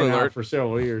 But it's Spoiler been alert. out for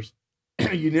several years.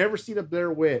 You never see the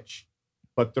Blair Witch,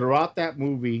 but throughout that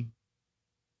movie,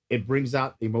 it brings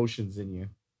out emotions in you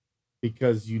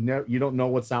because you don't know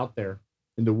what's out there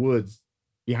in the woods,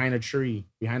 behind a tree,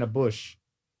 behind a bush,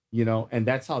 and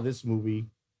that's how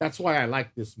that's why I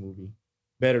like this movie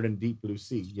better than Deep Blue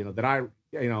Sea. The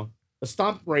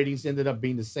Stomp ratings ended up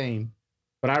being the same,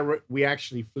 but we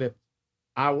actually flipped.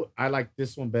 I like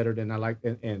this one better than I like,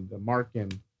 and Mark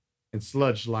and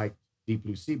Sludge like Deep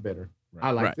Blue Sea better. Right.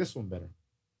 I like this one better.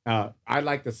 I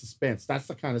like the suspense. That's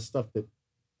the kind of stuff that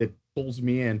pulls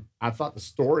me in. I thought the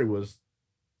story was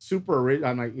super original.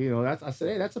 I'm like, I said,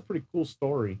 hey, that's a pretty cool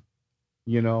story.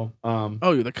 The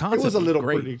concept. It was a little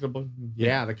predictable.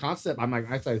 Yeah, the concept.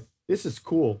 I said, this is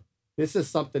cool. This is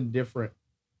something different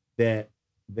that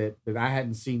I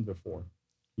hadn't seen before.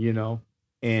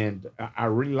 And I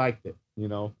really liked it.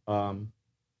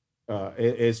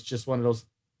 It's just one of those.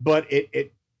 But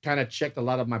it kind of checked a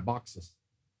lot of my boxes.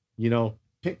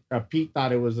 Pete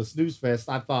thought it was a snooze fest.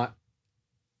 I thought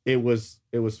it was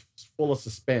full of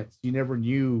suspense. You never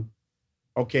knew.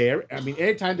 Okay,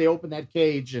 anytime they opened that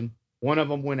cage and one of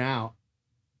them went out,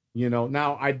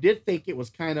 Now I did think it was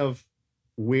kind of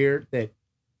weird that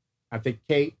I think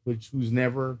Kate,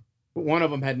 one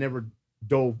of them had never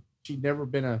dove. She'd never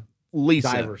been a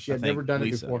diver. She had never done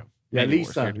it before. Yeah,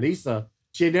 Lisa.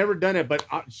 She had never done it, but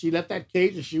she left that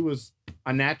cage and she was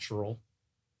a natural.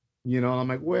 I'm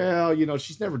like, well,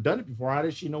 she's never done it before. How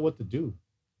does she know what to do?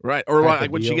 Right. Or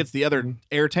like when she gets the other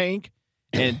air tank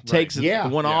and takes the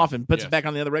one off and puts it back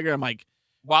on the other regular, I'm like,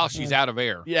 while she's out of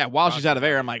air. Yeah, while she's out of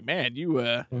air, I'm like, man,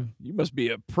 you must be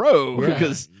a pro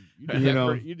because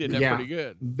you did that pretty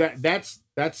good.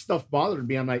 That stuff bothered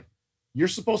me. I'm like, you're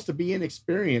supposed to be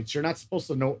inexperienced. You're not supposed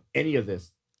to know any of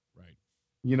this. Right.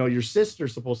 Your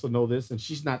sister's supposed to know this, and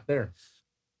she's not there.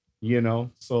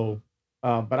 So.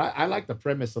 But I like the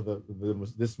premise of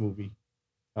this movie.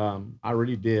 I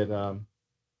really did.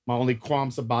 My only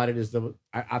qualms about it is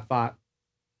I thought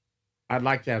I'd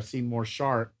like to have seen more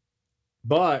shark,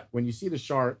 but when you see the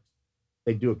shark,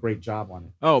 they do a great job on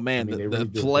it. Oh man, the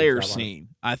flare scene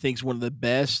I think is one of the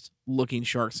best looking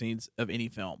shark scenes of any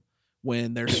film.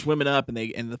 When they're swimming up and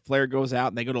the flare goes out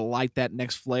and they go to light that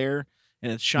next flare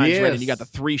and it shines red and you got the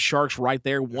three sharks right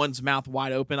there, one's mouth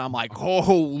wide open. I'm like,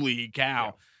 holy cow.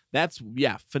 Yeah. That's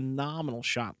phenomenal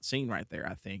shot scene right there.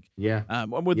 I think. Yeah.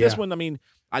 With this one,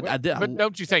 I did. But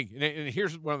don't you think? And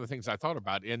here's one of the things I thought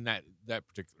about in that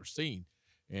particular scene,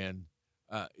 and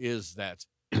is that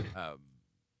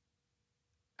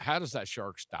how does that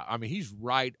shark stop? He's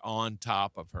right on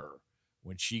top of her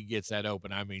when she gets that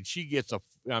open. She gets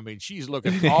she's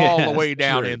looking all the way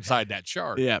down inside that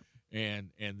shark. Yeah. And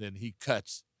then he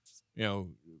cuts,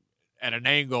 at an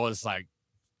angle. It's like.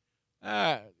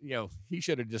 He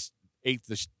should have just ate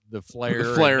the flare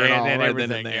and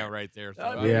everything right there.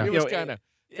 So, it was kind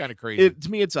of crazy. To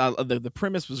me, it's the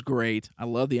premise was great. I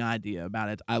love the idea about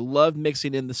it. I love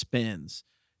mixing in the spins,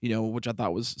 which I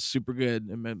thought was super good.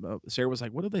 And Sarah was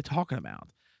like, "What are they talking about?"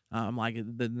 I'm like,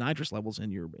 "The nitrous levels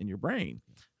in your brain."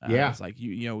 It's like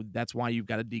that's why you've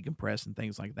got to decompress and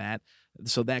things like that.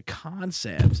 So that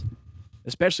concept.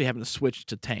 Especially having to switch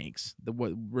to tanks,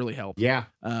 what really helped. Yeah,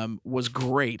 was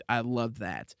great. I loved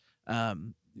that.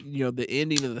 The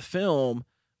ending of the film,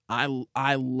 I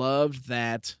loved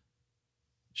that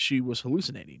she was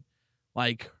hallucinating.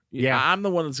 Like, I'm the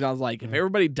one that's like, if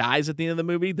everybody dies at the end of the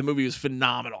movie was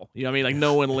phenomenal. Like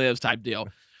no one lives type deal.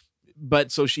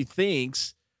 But so she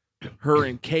thinks her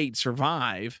and Kate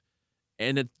survive,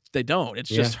 and they don't. It's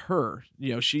just her.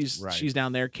 She's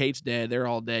down there. Kate's dead. They're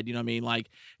all dead. You know what I mean? Like,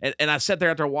 and I sat there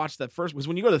after I watched that first. Because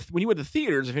when you went to the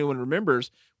theaters, if anyone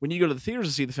remembers, when you go to the theaters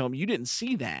to see the film, you didn't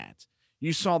see that.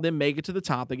 You saw them make it to the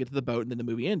top, they get to the boat, and then the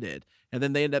movie ended. And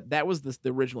then they end up, that was the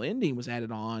original ending was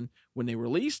added on when they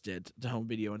released it to home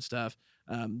video and stuff,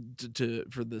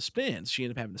 for the spins. She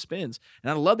ended up having the spins.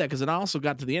 And I love that because then I also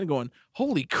got to the end going,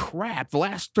 holy crap, the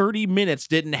last 30 minutes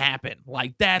didn't happen.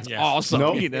 Like, that's awesome,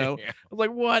 Nope. you know? I was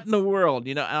like, what in the world?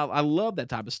 You know, I love that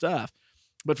type of stuff.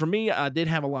 But for me, I did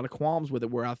have a lot of qualms with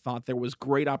it where I thought there was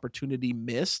great opportunity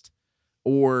missed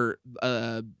or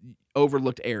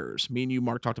overlooked errors. Me and you,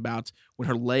 Mark, talked about when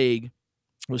her leg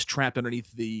was trapped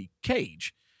underneath the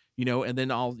cage, you know, and then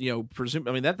presume.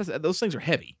 I mean, those things are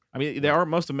heavy. I mean, they are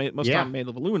most time made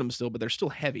of aluminum still, but they're still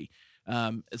heavy.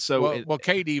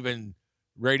 Kate even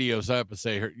radios up and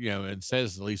say her, and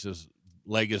says Lisa's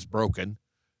leg is broken,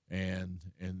 and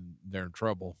they're in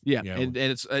trouble. Yeah, and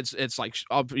it's like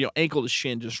ankle to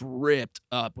shin just ripped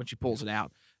up when she pulls it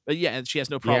out. But yeah, and she has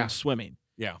no problem swimming.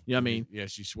 Yeah. You know what I mean? Yeah,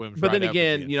 she swims. But right then up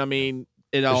again, you know what I mean?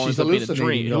 It all ends up being a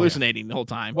dream, hallucinating the whole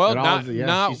time. Well,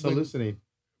 she's hallucinating.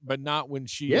 But not when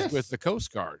she's with the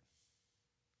Coast Guard.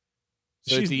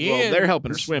 So at the end, they're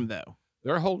helping her swim though.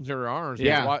 They're holding her arms,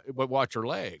 but watch her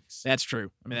legs. That's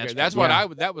true. I mean, that's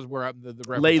what that was where the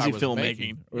reference lazy I was filmmaking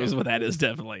making. is what that is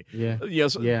definitely.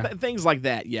 Yeah. Things like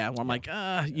that. Yeah, where I'm like,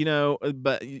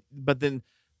 but then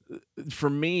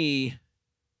for me,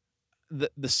 the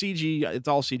CG, it's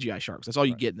all CGI sharks. That's all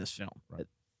you get in this film. Right.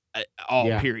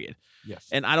 Period. Yes.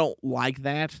 And I don't like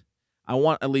that. I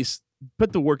want at least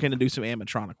put the work in to do some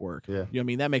animatronic work. Yeah. You know what I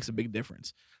mean? That makes a big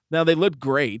difference. Now they looked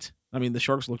great. I mean, the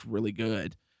sharks looked really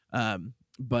good.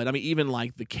 But I mean, even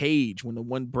like the cage, when the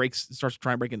one starts to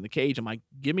try and break in the cage, I'm like,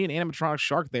 give me an animatronic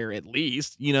shark there at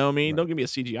least. You know what I mean? Right. Don't give me a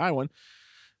CGI one.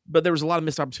 But there was a lot of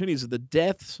missed opportunities. The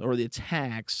deaths or the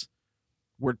attacks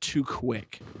were too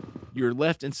quick. You're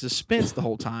left in suspense the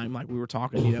whole time, like we were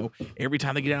talking. Every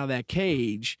time they get out of that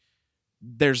cage,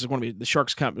 there's going to be the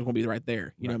shark's going to be right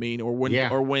there. You know what I mean? Or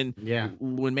when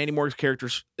Mandy Moore's character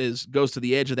goes to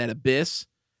the edge of that abyss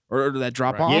or that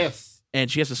drop off. Yes.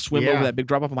 And she has to swim over that big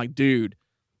drop off. I'm like, dude,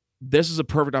 this is a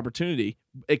perfect opportunity.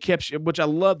 It kept, which I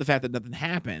love the fact that nothing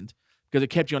happened because it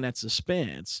kept you on that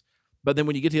suspense. But then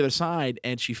when you get to the other side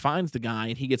and she finds the guy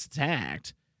and he gets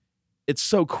attacked, it's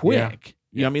so quick. Yeah.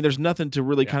 You know what I mean? There's nothing to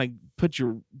really kind of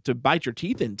to bite your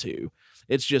teeth into.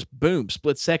 It's just boom,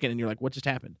 split second, and you're like, what just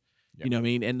happened? Yep. You know what I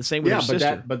mean? And the same with her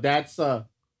sister. But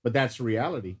that's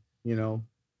reality,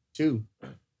 too.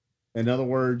 In other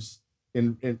words,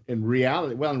 in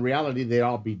reality, they'd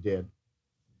all be dead.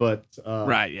 But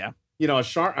right, yeah. A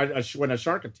shark when a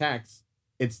shark attacks,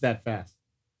 it's that fast.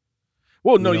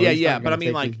 Well, no, but I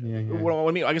mean, like,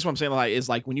 I guess what I'm saying is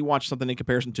like when you watch something in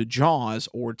comparison to Jaws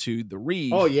or to The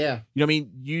Reef. Oh yeah, you know what I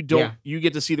mean. You don't. You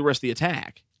get to see the rest of the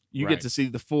attack. You get to see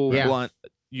the full blunt,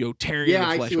 tearing. Yeah,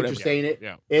 the flesh, I see what you're saying.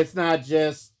 It's not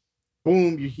just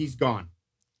boom, he's gone,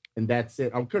 and that's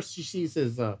it. Of course, she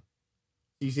sees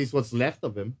what's left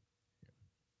of him.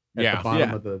 At the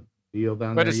bottom of the deal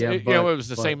down there. It was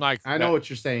the same. Like I know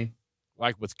what you're saying.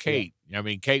 Like with Kate, I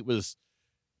mean, Kate was.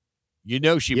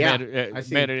 She met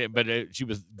it, but she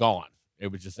was gone.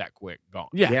 It was just that quick, gone.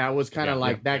 Yeah, it was kind of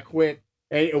like that quick.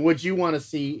 And what you want to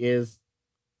see is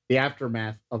the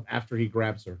aftermath of after he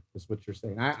grabs her. Is what you're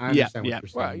saying. I understand what you're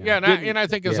saying. Well, and I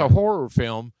think as a horror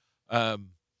film, that's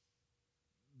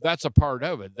a part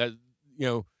of it. That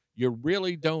you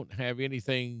really don't have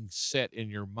anything set in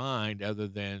your mind other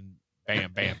than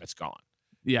bam, bam, it's gone.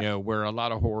 Yeah, where a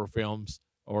lot of horror films,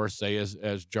 or say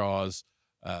as Jaws.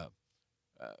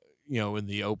 In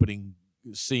the opening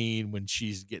scene when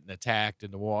she's getting attacked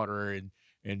in the water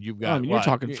and you've got you're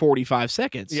talking 45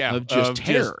 seconds of just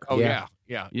terror. Yeah.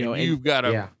 You've got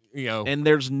to and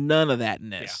there's none of that in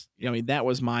this. I mean, that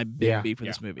was my big beef in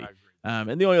this movie.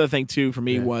 And the only other thing too for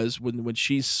me was when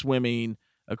she's swimming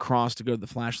across to go to the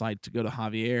flashlight to go to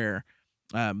Javier,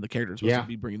 the character is supposed to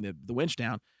be bringing the winch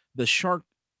down. The shark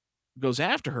goes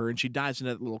after her and she dives in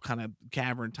that little kind of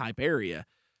cavern type area,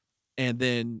 and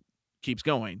then keeps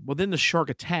going. Well, then the shark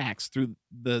attacks through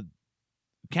the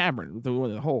cavern, through one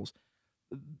of the holes.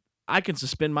 I can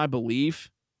suspend my belief,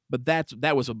 but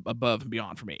that was above and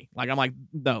beyond for me. Like, I'm like,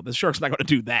 no, the shark's not going to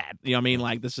do that. You know what I mean?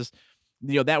 Like, this is,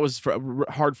 that was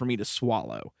hard for me to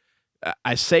swallow.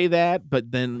 I say that,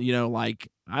 but then, like,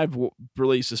 I've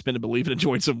really suspended belief and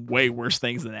enjoyed some way worse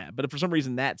things than that. But for some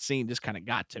reason, that scene just kind of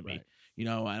got to me.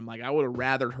 I'm like, I would have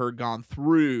rather her gone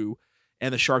through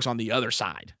and the shark's on the other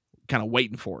side, kind of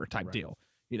waiting for her type deal.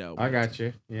 I got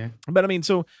you. Yeah. But I mean,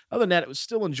 so other than that, it was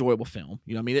still an enjoyable film.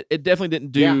 I mean, it definitely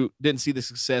didn't see the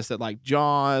success that like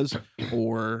Jaws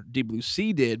or Deep Blue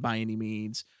Sea did by any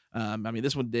means. I mean,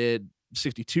 this one did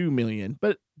 62 million,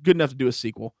 but good enough to do a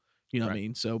sequel. You know what I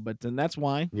mean? So, but then that's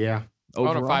why. Yeah.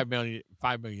 On a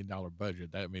 $5 million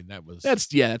budget.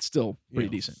 That's still pretty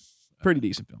decent. Pretty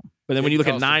decent film. But then when you look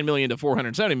at $9 million to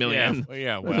 $470 million,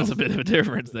 there's a bit of a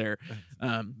difference there.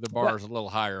 The bar is a little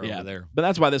higher over there. But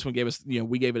that's why this one gave us,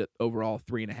 we gave it overall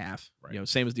 3.5. Right.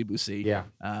 Same as Deep Blue Sea. Yeah.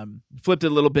 Flipped it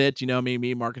a little bit. Me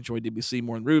and Mark enjoyed Deep Blue Sea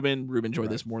more than Ruben. Ruben enjoyed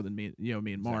this more than me.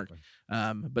 Me and Mark.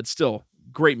 But still,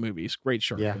 great movies, great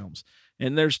shark films,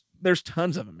 and there's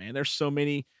tons of them, man. There's so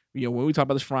many. When we talk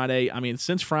about this Friday,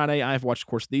 since Friday, I've watched, of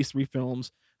course, these 3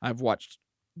 films. I've watched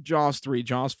Jaws 3,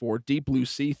 Jaws 4, Deep Blue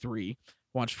Sea 3,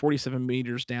 watched 47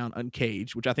 Meters Down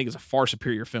Uncaged, which I think is a far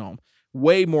superior film.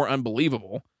 Way more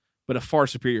unbelievable, but a far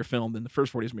superior film than the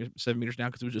first 47 Meters Down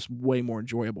because it was just way more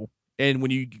enjoyable. And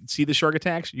when you see the shark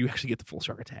attacks, you actually get the full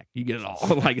shark attack. You get it all.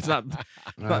 Like, it's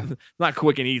not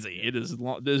quick and easy. It is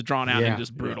drawn out and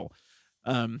just brutal.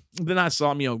 Then I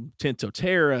saw, Tinto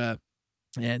Terra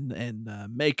and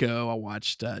Mako. I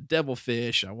watched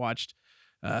Devilfish. I watched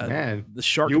the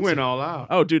Shark. You went all out.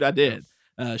 Oh, dude, I did.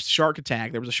 Shark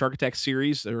Attack. There was a Shark Attack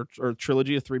series or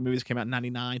trilogy of 3 movies came out in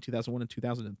 1999, 2001, and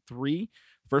 2003.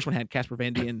 The first one had Casper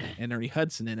Van Dien and Ernie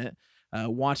Hudson in it.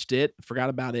 Watched it, forgot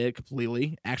about it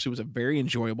completely. Actually, was a very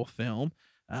enjoyable film.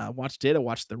 Watched it. I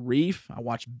watched The Reef. I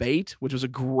watched Bait, which was a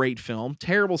great film.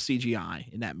 Terrible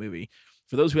CGI in that movie.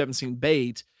 For those who haven't seen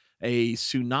Bait, a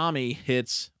tsunami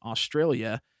hits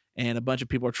Australia, and a bunch of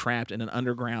people are trapped in an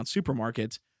underground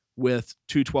supermarket with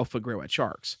 2 12-foot great white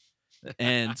sharks.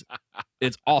 And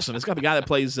it's awesome. It's got the guy that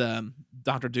plays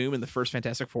Dr. Doom in the first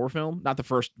Fantastic Four film. Not the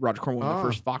first Roger Corman one, the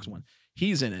first Fox one.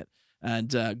 He's in it.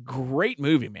 And great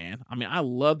movie, man. I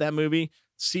love that movie.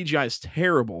 CGI is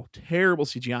terrible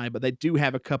CGI, but they do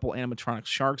have a couple animatronic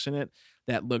sharks in it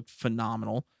that looked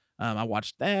phenomenal. I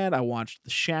watched that. I watched The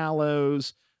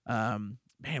Shallows.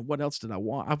 Man, what else did I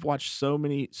watch? I've watched so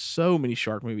many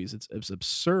shark movies. It's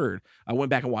absurd. I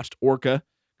went back and watched Orca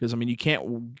because you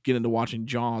can't get into watching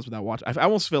Jaws without watching. I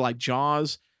almost feel like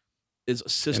Jaws is a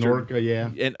sister. And Orca, yeah,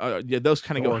 and those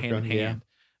kind of go hand in hand.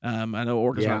 Yeah. I know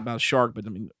Orca's not about a shark, but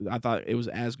I thought it was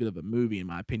as good of a movie in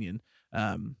my opinion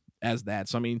as that.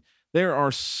 So there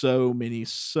are so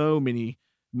many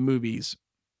movies,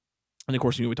 and of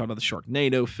course we talked about the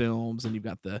Sharknado films, and you've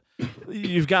got the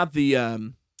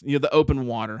the Open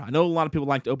Water. I know a lot of people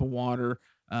liked Open Water.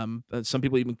 Some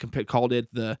people even called it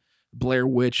the Blair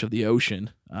Witch of the ocean.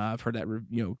 I've heard that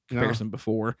comparison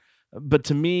before, but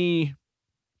to me,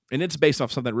 and it's based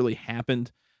off something that really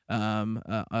happened.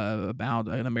 About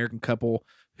an American couple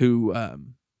who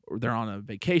they're on a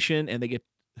vacation and they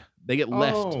get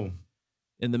left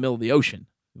in the middle of the ocean,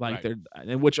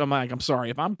 which I'm like, I'm sorry,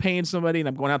 if I'm paying somebody and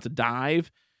I'm going out to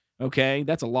dive, okay,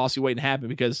 that's a lawsuit waiting to happen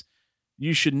because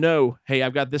you should know, hey,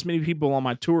 I've got this many people on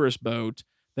my tourist boat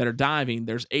that are diving.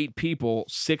 There's 8 people,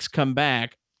 6 come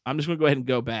back. I'm just gonna go ahead and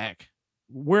go back.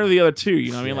 Where are the other 2?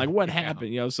 You know what I mean? Like what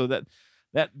happened? So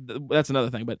that's another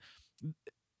thing, but.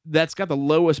 That's got the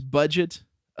lowest budget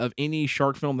of any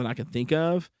shark film that I can think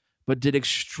of, but did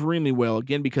extremely well,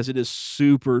 again, because it is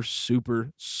super,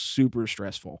 super, super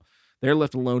stressful. They're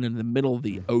left alone in the middle of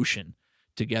the ocean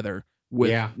together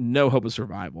with no hope of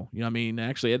survival. You know what I mean?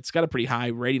 Actually, it's got a pretty high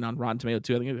rating on Rotten Tomato,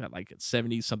 too. I think it got like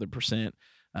 70-something%.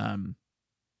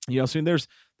 So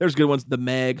there's good ones. The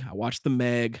Meg. I watched The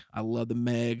Meg. I love The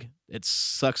Meg. It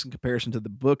sucks in comparison to the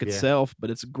book itself,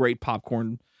 but it's a great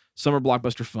popcorn, summer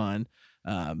blockbuster fun.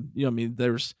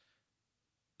 There's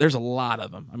a lot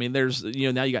of them. There's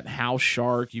now you got house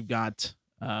shark, you've got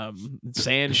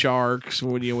sand sharks,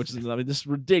 which is this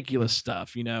ridiculous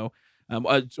stuff.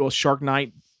 Shark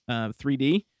Night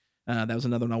 3D. That was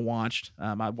another one I watched.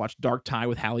 I watched Dark Tide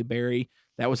with Halle Berry.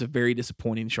 That was a very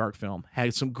disappointing shark film.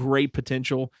 Had some great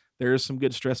potential. There's some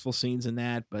good stressful scenes in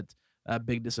that, but a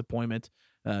big disappointment.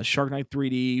 Shark Night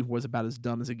 3D was about as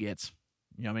dumb as it gets.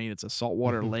 It's a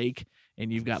saltwater lake,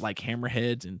 and you've got like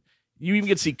hammerheads, and you even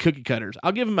get to see cookie cutters.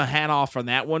 I'll give them a hat off on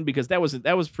that one because that was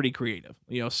pretty creative.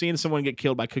 Seeing someone get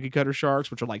killed by cookie cutter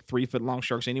sharks, which are like 3-foot long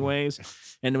sharks anyways,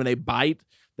 and when they bite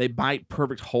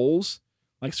perfect holes,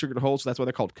 like circular holes. So that's why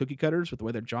they're called cookie cutters with the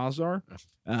way their jaws are.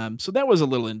 So that was a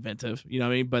little inventive,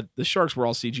 But the sharks were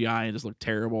all CGI and just looked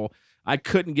terrible. I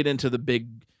couldn't get into the big,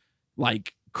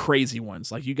 like crazy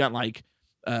ones. Like you got like.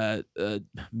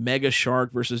 Mega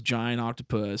shark versus giant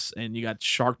octopus, and you got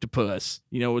Sharktopus,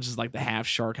 which is like the half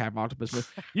shark, half octopus. But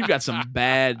you've got some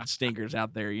bad stinkers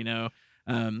out there,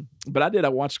 But I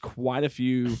watched quite a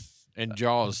few. And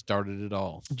Jaws started it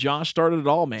all. Jaws started it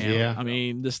all, man.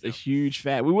 Yeah. Just a huge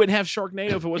fat. We wouldn't have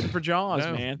Sharknado if it wasn't for Jaws,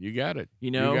 man. You got it.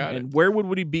 And where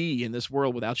would he be in this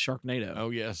world without Sharknado? Oh,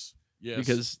 yes.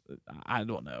 Because I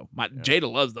don't know.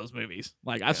 Jada loves those movies.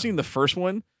 Like I've seen the first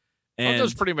one. And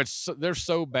those pretty much they're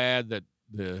so bad that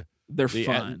They're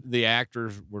fun. The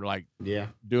actors were like, yeah,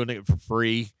 doing it for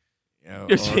free. You know,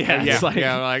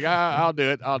 like, I'll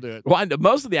do it. I'll do it. Well,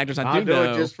 most of the actors I'll do do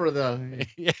know it just for the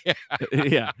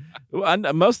yeah. Well,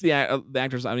 most of the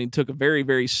actors, I mean, took a very,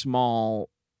 very small.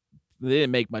 They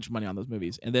didn't make much money on those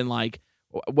movies, and then like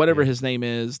whatever his name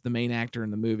is, the main actor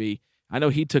in the movie, I know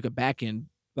he took a back end,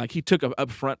 like he took a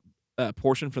upfront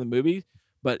portion for the movie,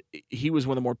 but he was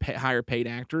one of the more higher paid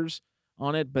actors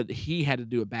on it, but he had to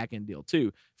do a back end deal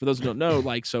too. For those who don't know,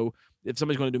 like, so if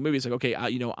somebody's going to do movies, like, okay,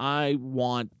 I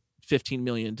want $15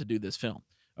 million to do this film.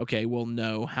 Okay, well,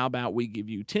 no. How about we give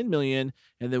you $10 million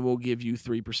and then we'll give you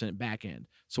 3% back end.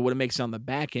 So what it makes on the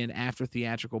back end after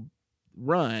theatrical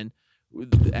run,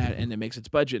 and it makes its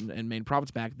budget and main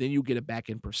profits back, then you get a back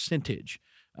end percentage,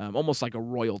 almost like a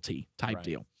royalty type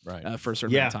deal, for a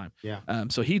certain amount of time. Yeah.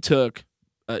 So he took,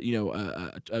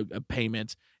 a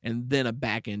payment and then a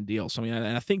back end deal. So I mean,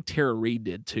 and I think Tara Reid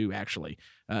did too, actually.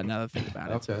 Now that I think about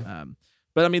it. Okay.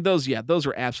 But I mean, those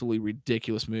are absolutely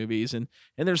ridiculous movies, and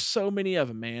there's so many of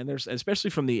them, man. There's,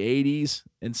 especially from the 80s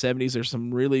and 70s, there's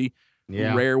some really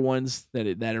rare ones that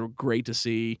are great to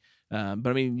see. But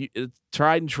I mean, it's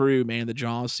tried and true, man. The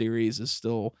Jaws series is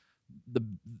still the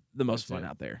most fun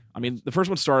out there. I mean, the first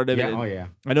one started.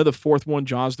 I know the fourth one,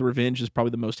 Jaws: The Revenge, is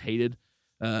probably the most hated.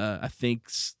 I think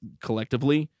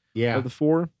collectively, of the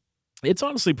four. It's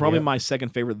honestly probably my second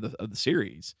favorite of the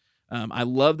series. I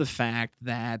love the fact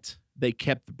that they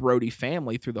kept the Brody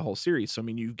family through the whole series. So I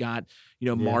mean, you've got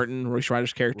Martin, Roy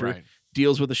Schreider's character,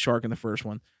 deals with the shark in the first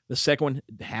one. The second one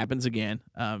happens again.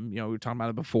 We were talking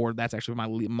about it before. That's actually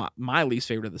my least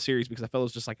favorite of the series, because I felt it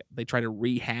was just like they try to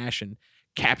rehash and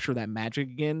capture that magic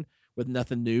again with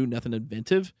nothing new, nothing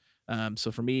inventive.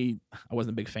 So for me, I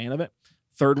wasn't a big fan of it.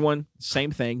 Third one,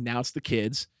 same thing. Now it's the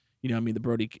kids. The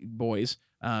Brody boys,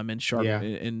 and Shark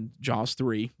and Jaws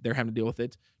 3. They're having to deal with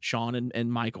it. Sean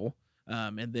and Michael.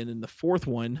 And then in the fourth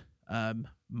one,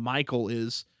 Michael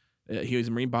is he was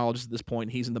a marine biologist at this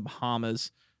point. He's in the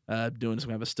Bahamas doing some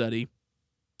kind of a study,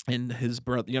 and his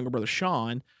younger brother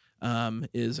Sean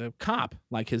is a cop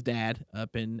like his dad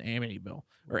up in Amityville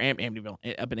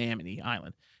up in Amity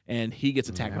Island, and he gets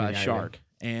attacked by a shark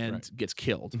and gets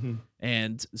killed. Mm-hmm.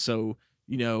 And so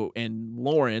and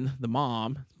Lauren, the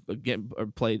mom, again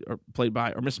played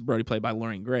by Mrs. Brody, played by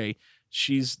Lauren Gray.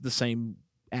 She's the same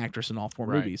actress in all four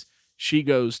movies. She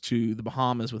goes to the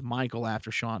Bahamas with Michael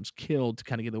after Sean's killed to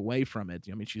kind of get away from it.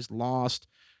 I mean, she's lost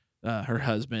her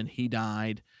husband. He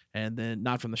died, and then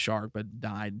not from the shark, but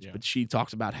died. But she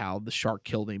talks about how the shark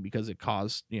killed him because it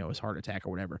caused, his heart attack or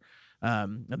whatever.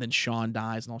 And then Sean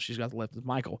dies, and all she's got left is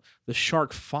Michael. The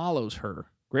shark follows her.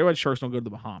 Great white sharks don't go to the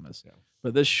Bahamas,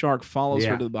 but this shark follows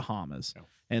her to the Bahamas.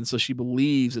 And so she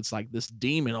believes it's like this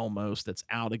demon almost that's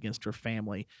out against her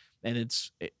family. And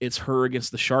it's her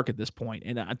against the shark at this point.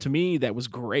 And to me, that was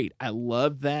great. I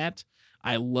loved that.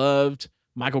 I loved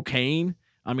Michael Caine.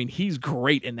 I mean, he's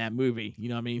great in that movie.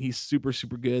 He's super,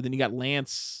 super good. Then you got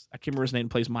Lance. I can't remember his name.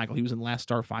 Plays Michael. He was in Last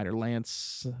Starfighter.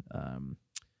 Lance.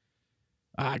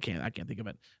 I can't think of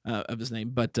it of his name.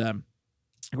 But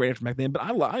great actor back then. But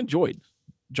I enjoyed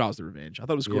Jaws: The Revenge. I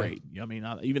thought it was great.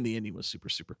 Even the ending was super,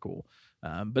 super cool.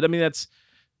 But I mean,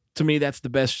 to me, that's the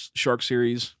best shark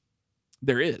series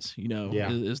there is,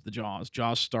 is the Jaws.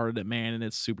 Jaws started it, man, and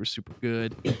it's super, super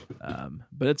good.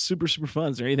 But it's super, super fun.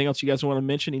 Is there anything else you guys want to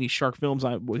mention? Any shark films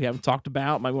we haven't talked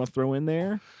about, might want to throw in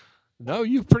there? No,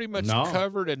 you've pretty much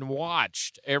covered and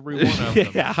watched every one of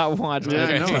them. Yeah, I watched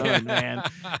it, man.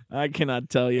 I cannot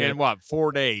tell you. In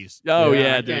 4 days? Oh,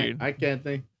 yeah, dude. I can't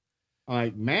think.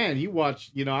 Like, man, you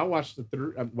watched, I watched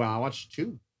I watched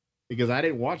 2 because I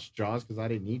didn't watch Jaws because I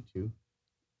didn't need to.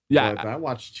 Yeah, but I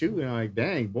watched 2 and I'm like,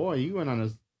 dang, boy, you went on a.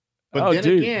 But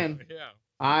then again,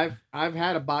 I've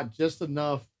had about just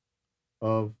enough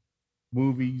of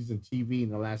movies and TV in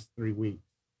the last 3 weeks.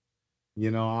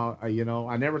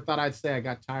 I never thought I'd say I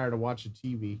got tired of watching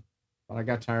TV, but I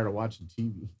got tired of watching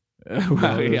TV.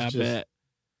 I bet.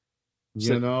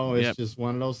 It's just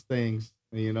one of those things.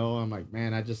 I'm like,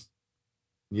 man, I just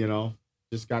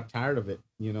got tired of it.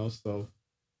 So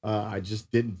I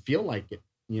just didn't feel like it.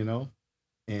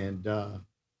 And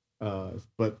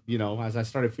but as I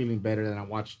started feeling better, then I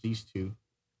watched these 2,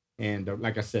 and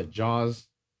like I said, Jaws,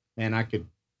 man, I could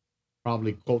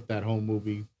probably quote that whole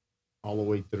movie all the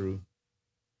way through.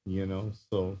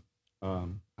 So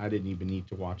I didn't even need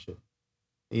to watch it.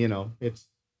 It's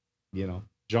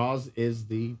Jaws is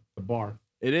the bar.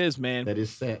 It is, man. That is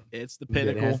set. It's the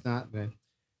pinnacle. It's not.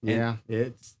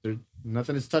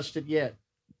 Nothing has touched it yet.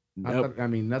 Nope.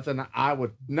 Nothing. I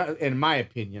would, in my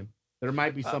opinion, There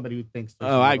might be somebody who thinks.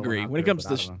 I agree. When it comes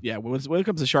to when it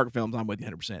comes to shark films, I'm with you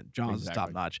 100%. Jaws is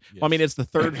top notch. Yes. Well, I mean, it's the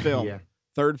third film,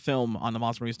 third film on the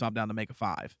Monster Movie Stomp Down to make a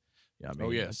 5. Yeah, I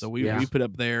mean, so we put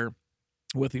up there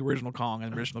with the original Kong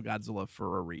and the original Godzilla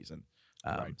for a reason.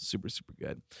 Super, super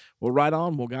good. Well, right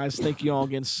on. Well, guys, thank you all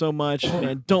again so much.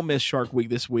 And don't miss Shark Week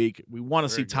this week. We want to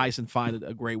see Tyson find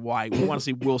a great white. We want to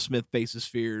see Will Smith face his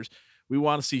fears. We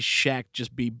want to see Shaq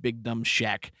just be big dumb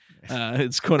Shaq.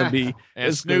 It's going to be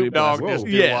and Snoop Dogg just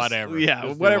do whatever. Yeah,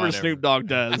 just whatever Snoop Dogg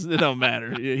does, it don't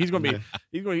matter. He's going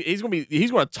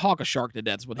to talk a shark to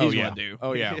death. That's what he's going to do.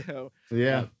 Oh yeah,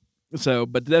 yeah. So,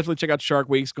 but definitely check out Shark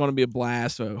Week. It's going to be a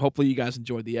blast. So hopefully you guys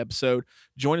enjoyed the episode.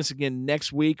 Join us again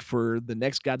next week for the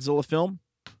next Godzilla film.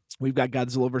 We've got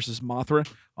Godzilla vs. Mothra,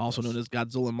 also known as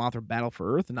Godzilla and Mothra Battle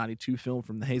for Earth, a 92 film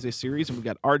from the Heisei series. And we've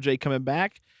got RJ coming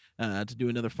back to do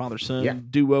another father-son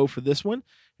duo for this one.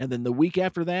 And then the week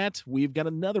after that, we've got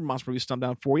another Monster Movie Stomp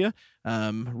Down for you.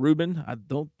 Ruben, I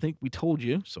don't think we told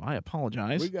you, so I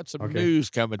apologize. We got some news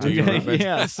coming to you, Ruben.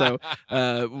 Yeah, so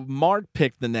Mark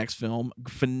picked the next film,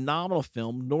 phenomenal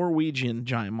film, Norwegian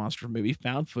giant monster movie,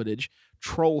 found footage,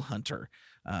 Troll Hunter.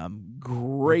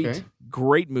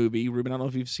 Great movie. Ruben, I don't know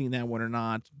if you've seen that one or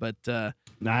not, but I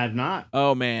have not.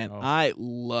 Oh man, I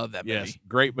love that movie. Yes,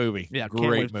 great movie. Yeah,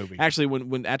 great movie. Actually,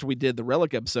 when after we did the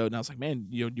Relic episode, and I was like, man,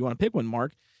 do you want to pick one,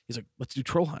 Mark? He's like, let's do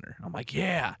Troll Hunter. I'm like,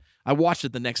 yeah. I watched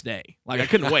it the next day. Like I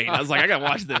couldn't wait. I was like, I gotta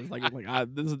watch this.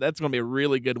 That's gonna be a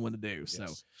really good one to do. So,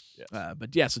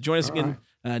 so join us again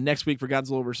next week for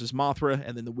Godzilla vs. Mothra,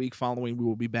 and then the week following we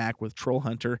will be back with Troll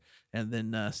Hunter, and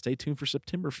then stay tuned for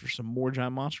September for some more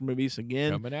giant monster movies.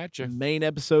 Again, coming at you. Main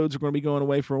episodes are going to be going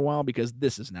away for a while because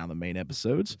this is now the main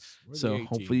episodes. So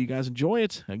hopefully you guys enjoy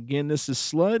it. Again, this is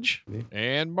Sludge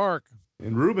and Mark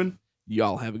and Ruben.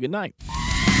 Y'all have a good night.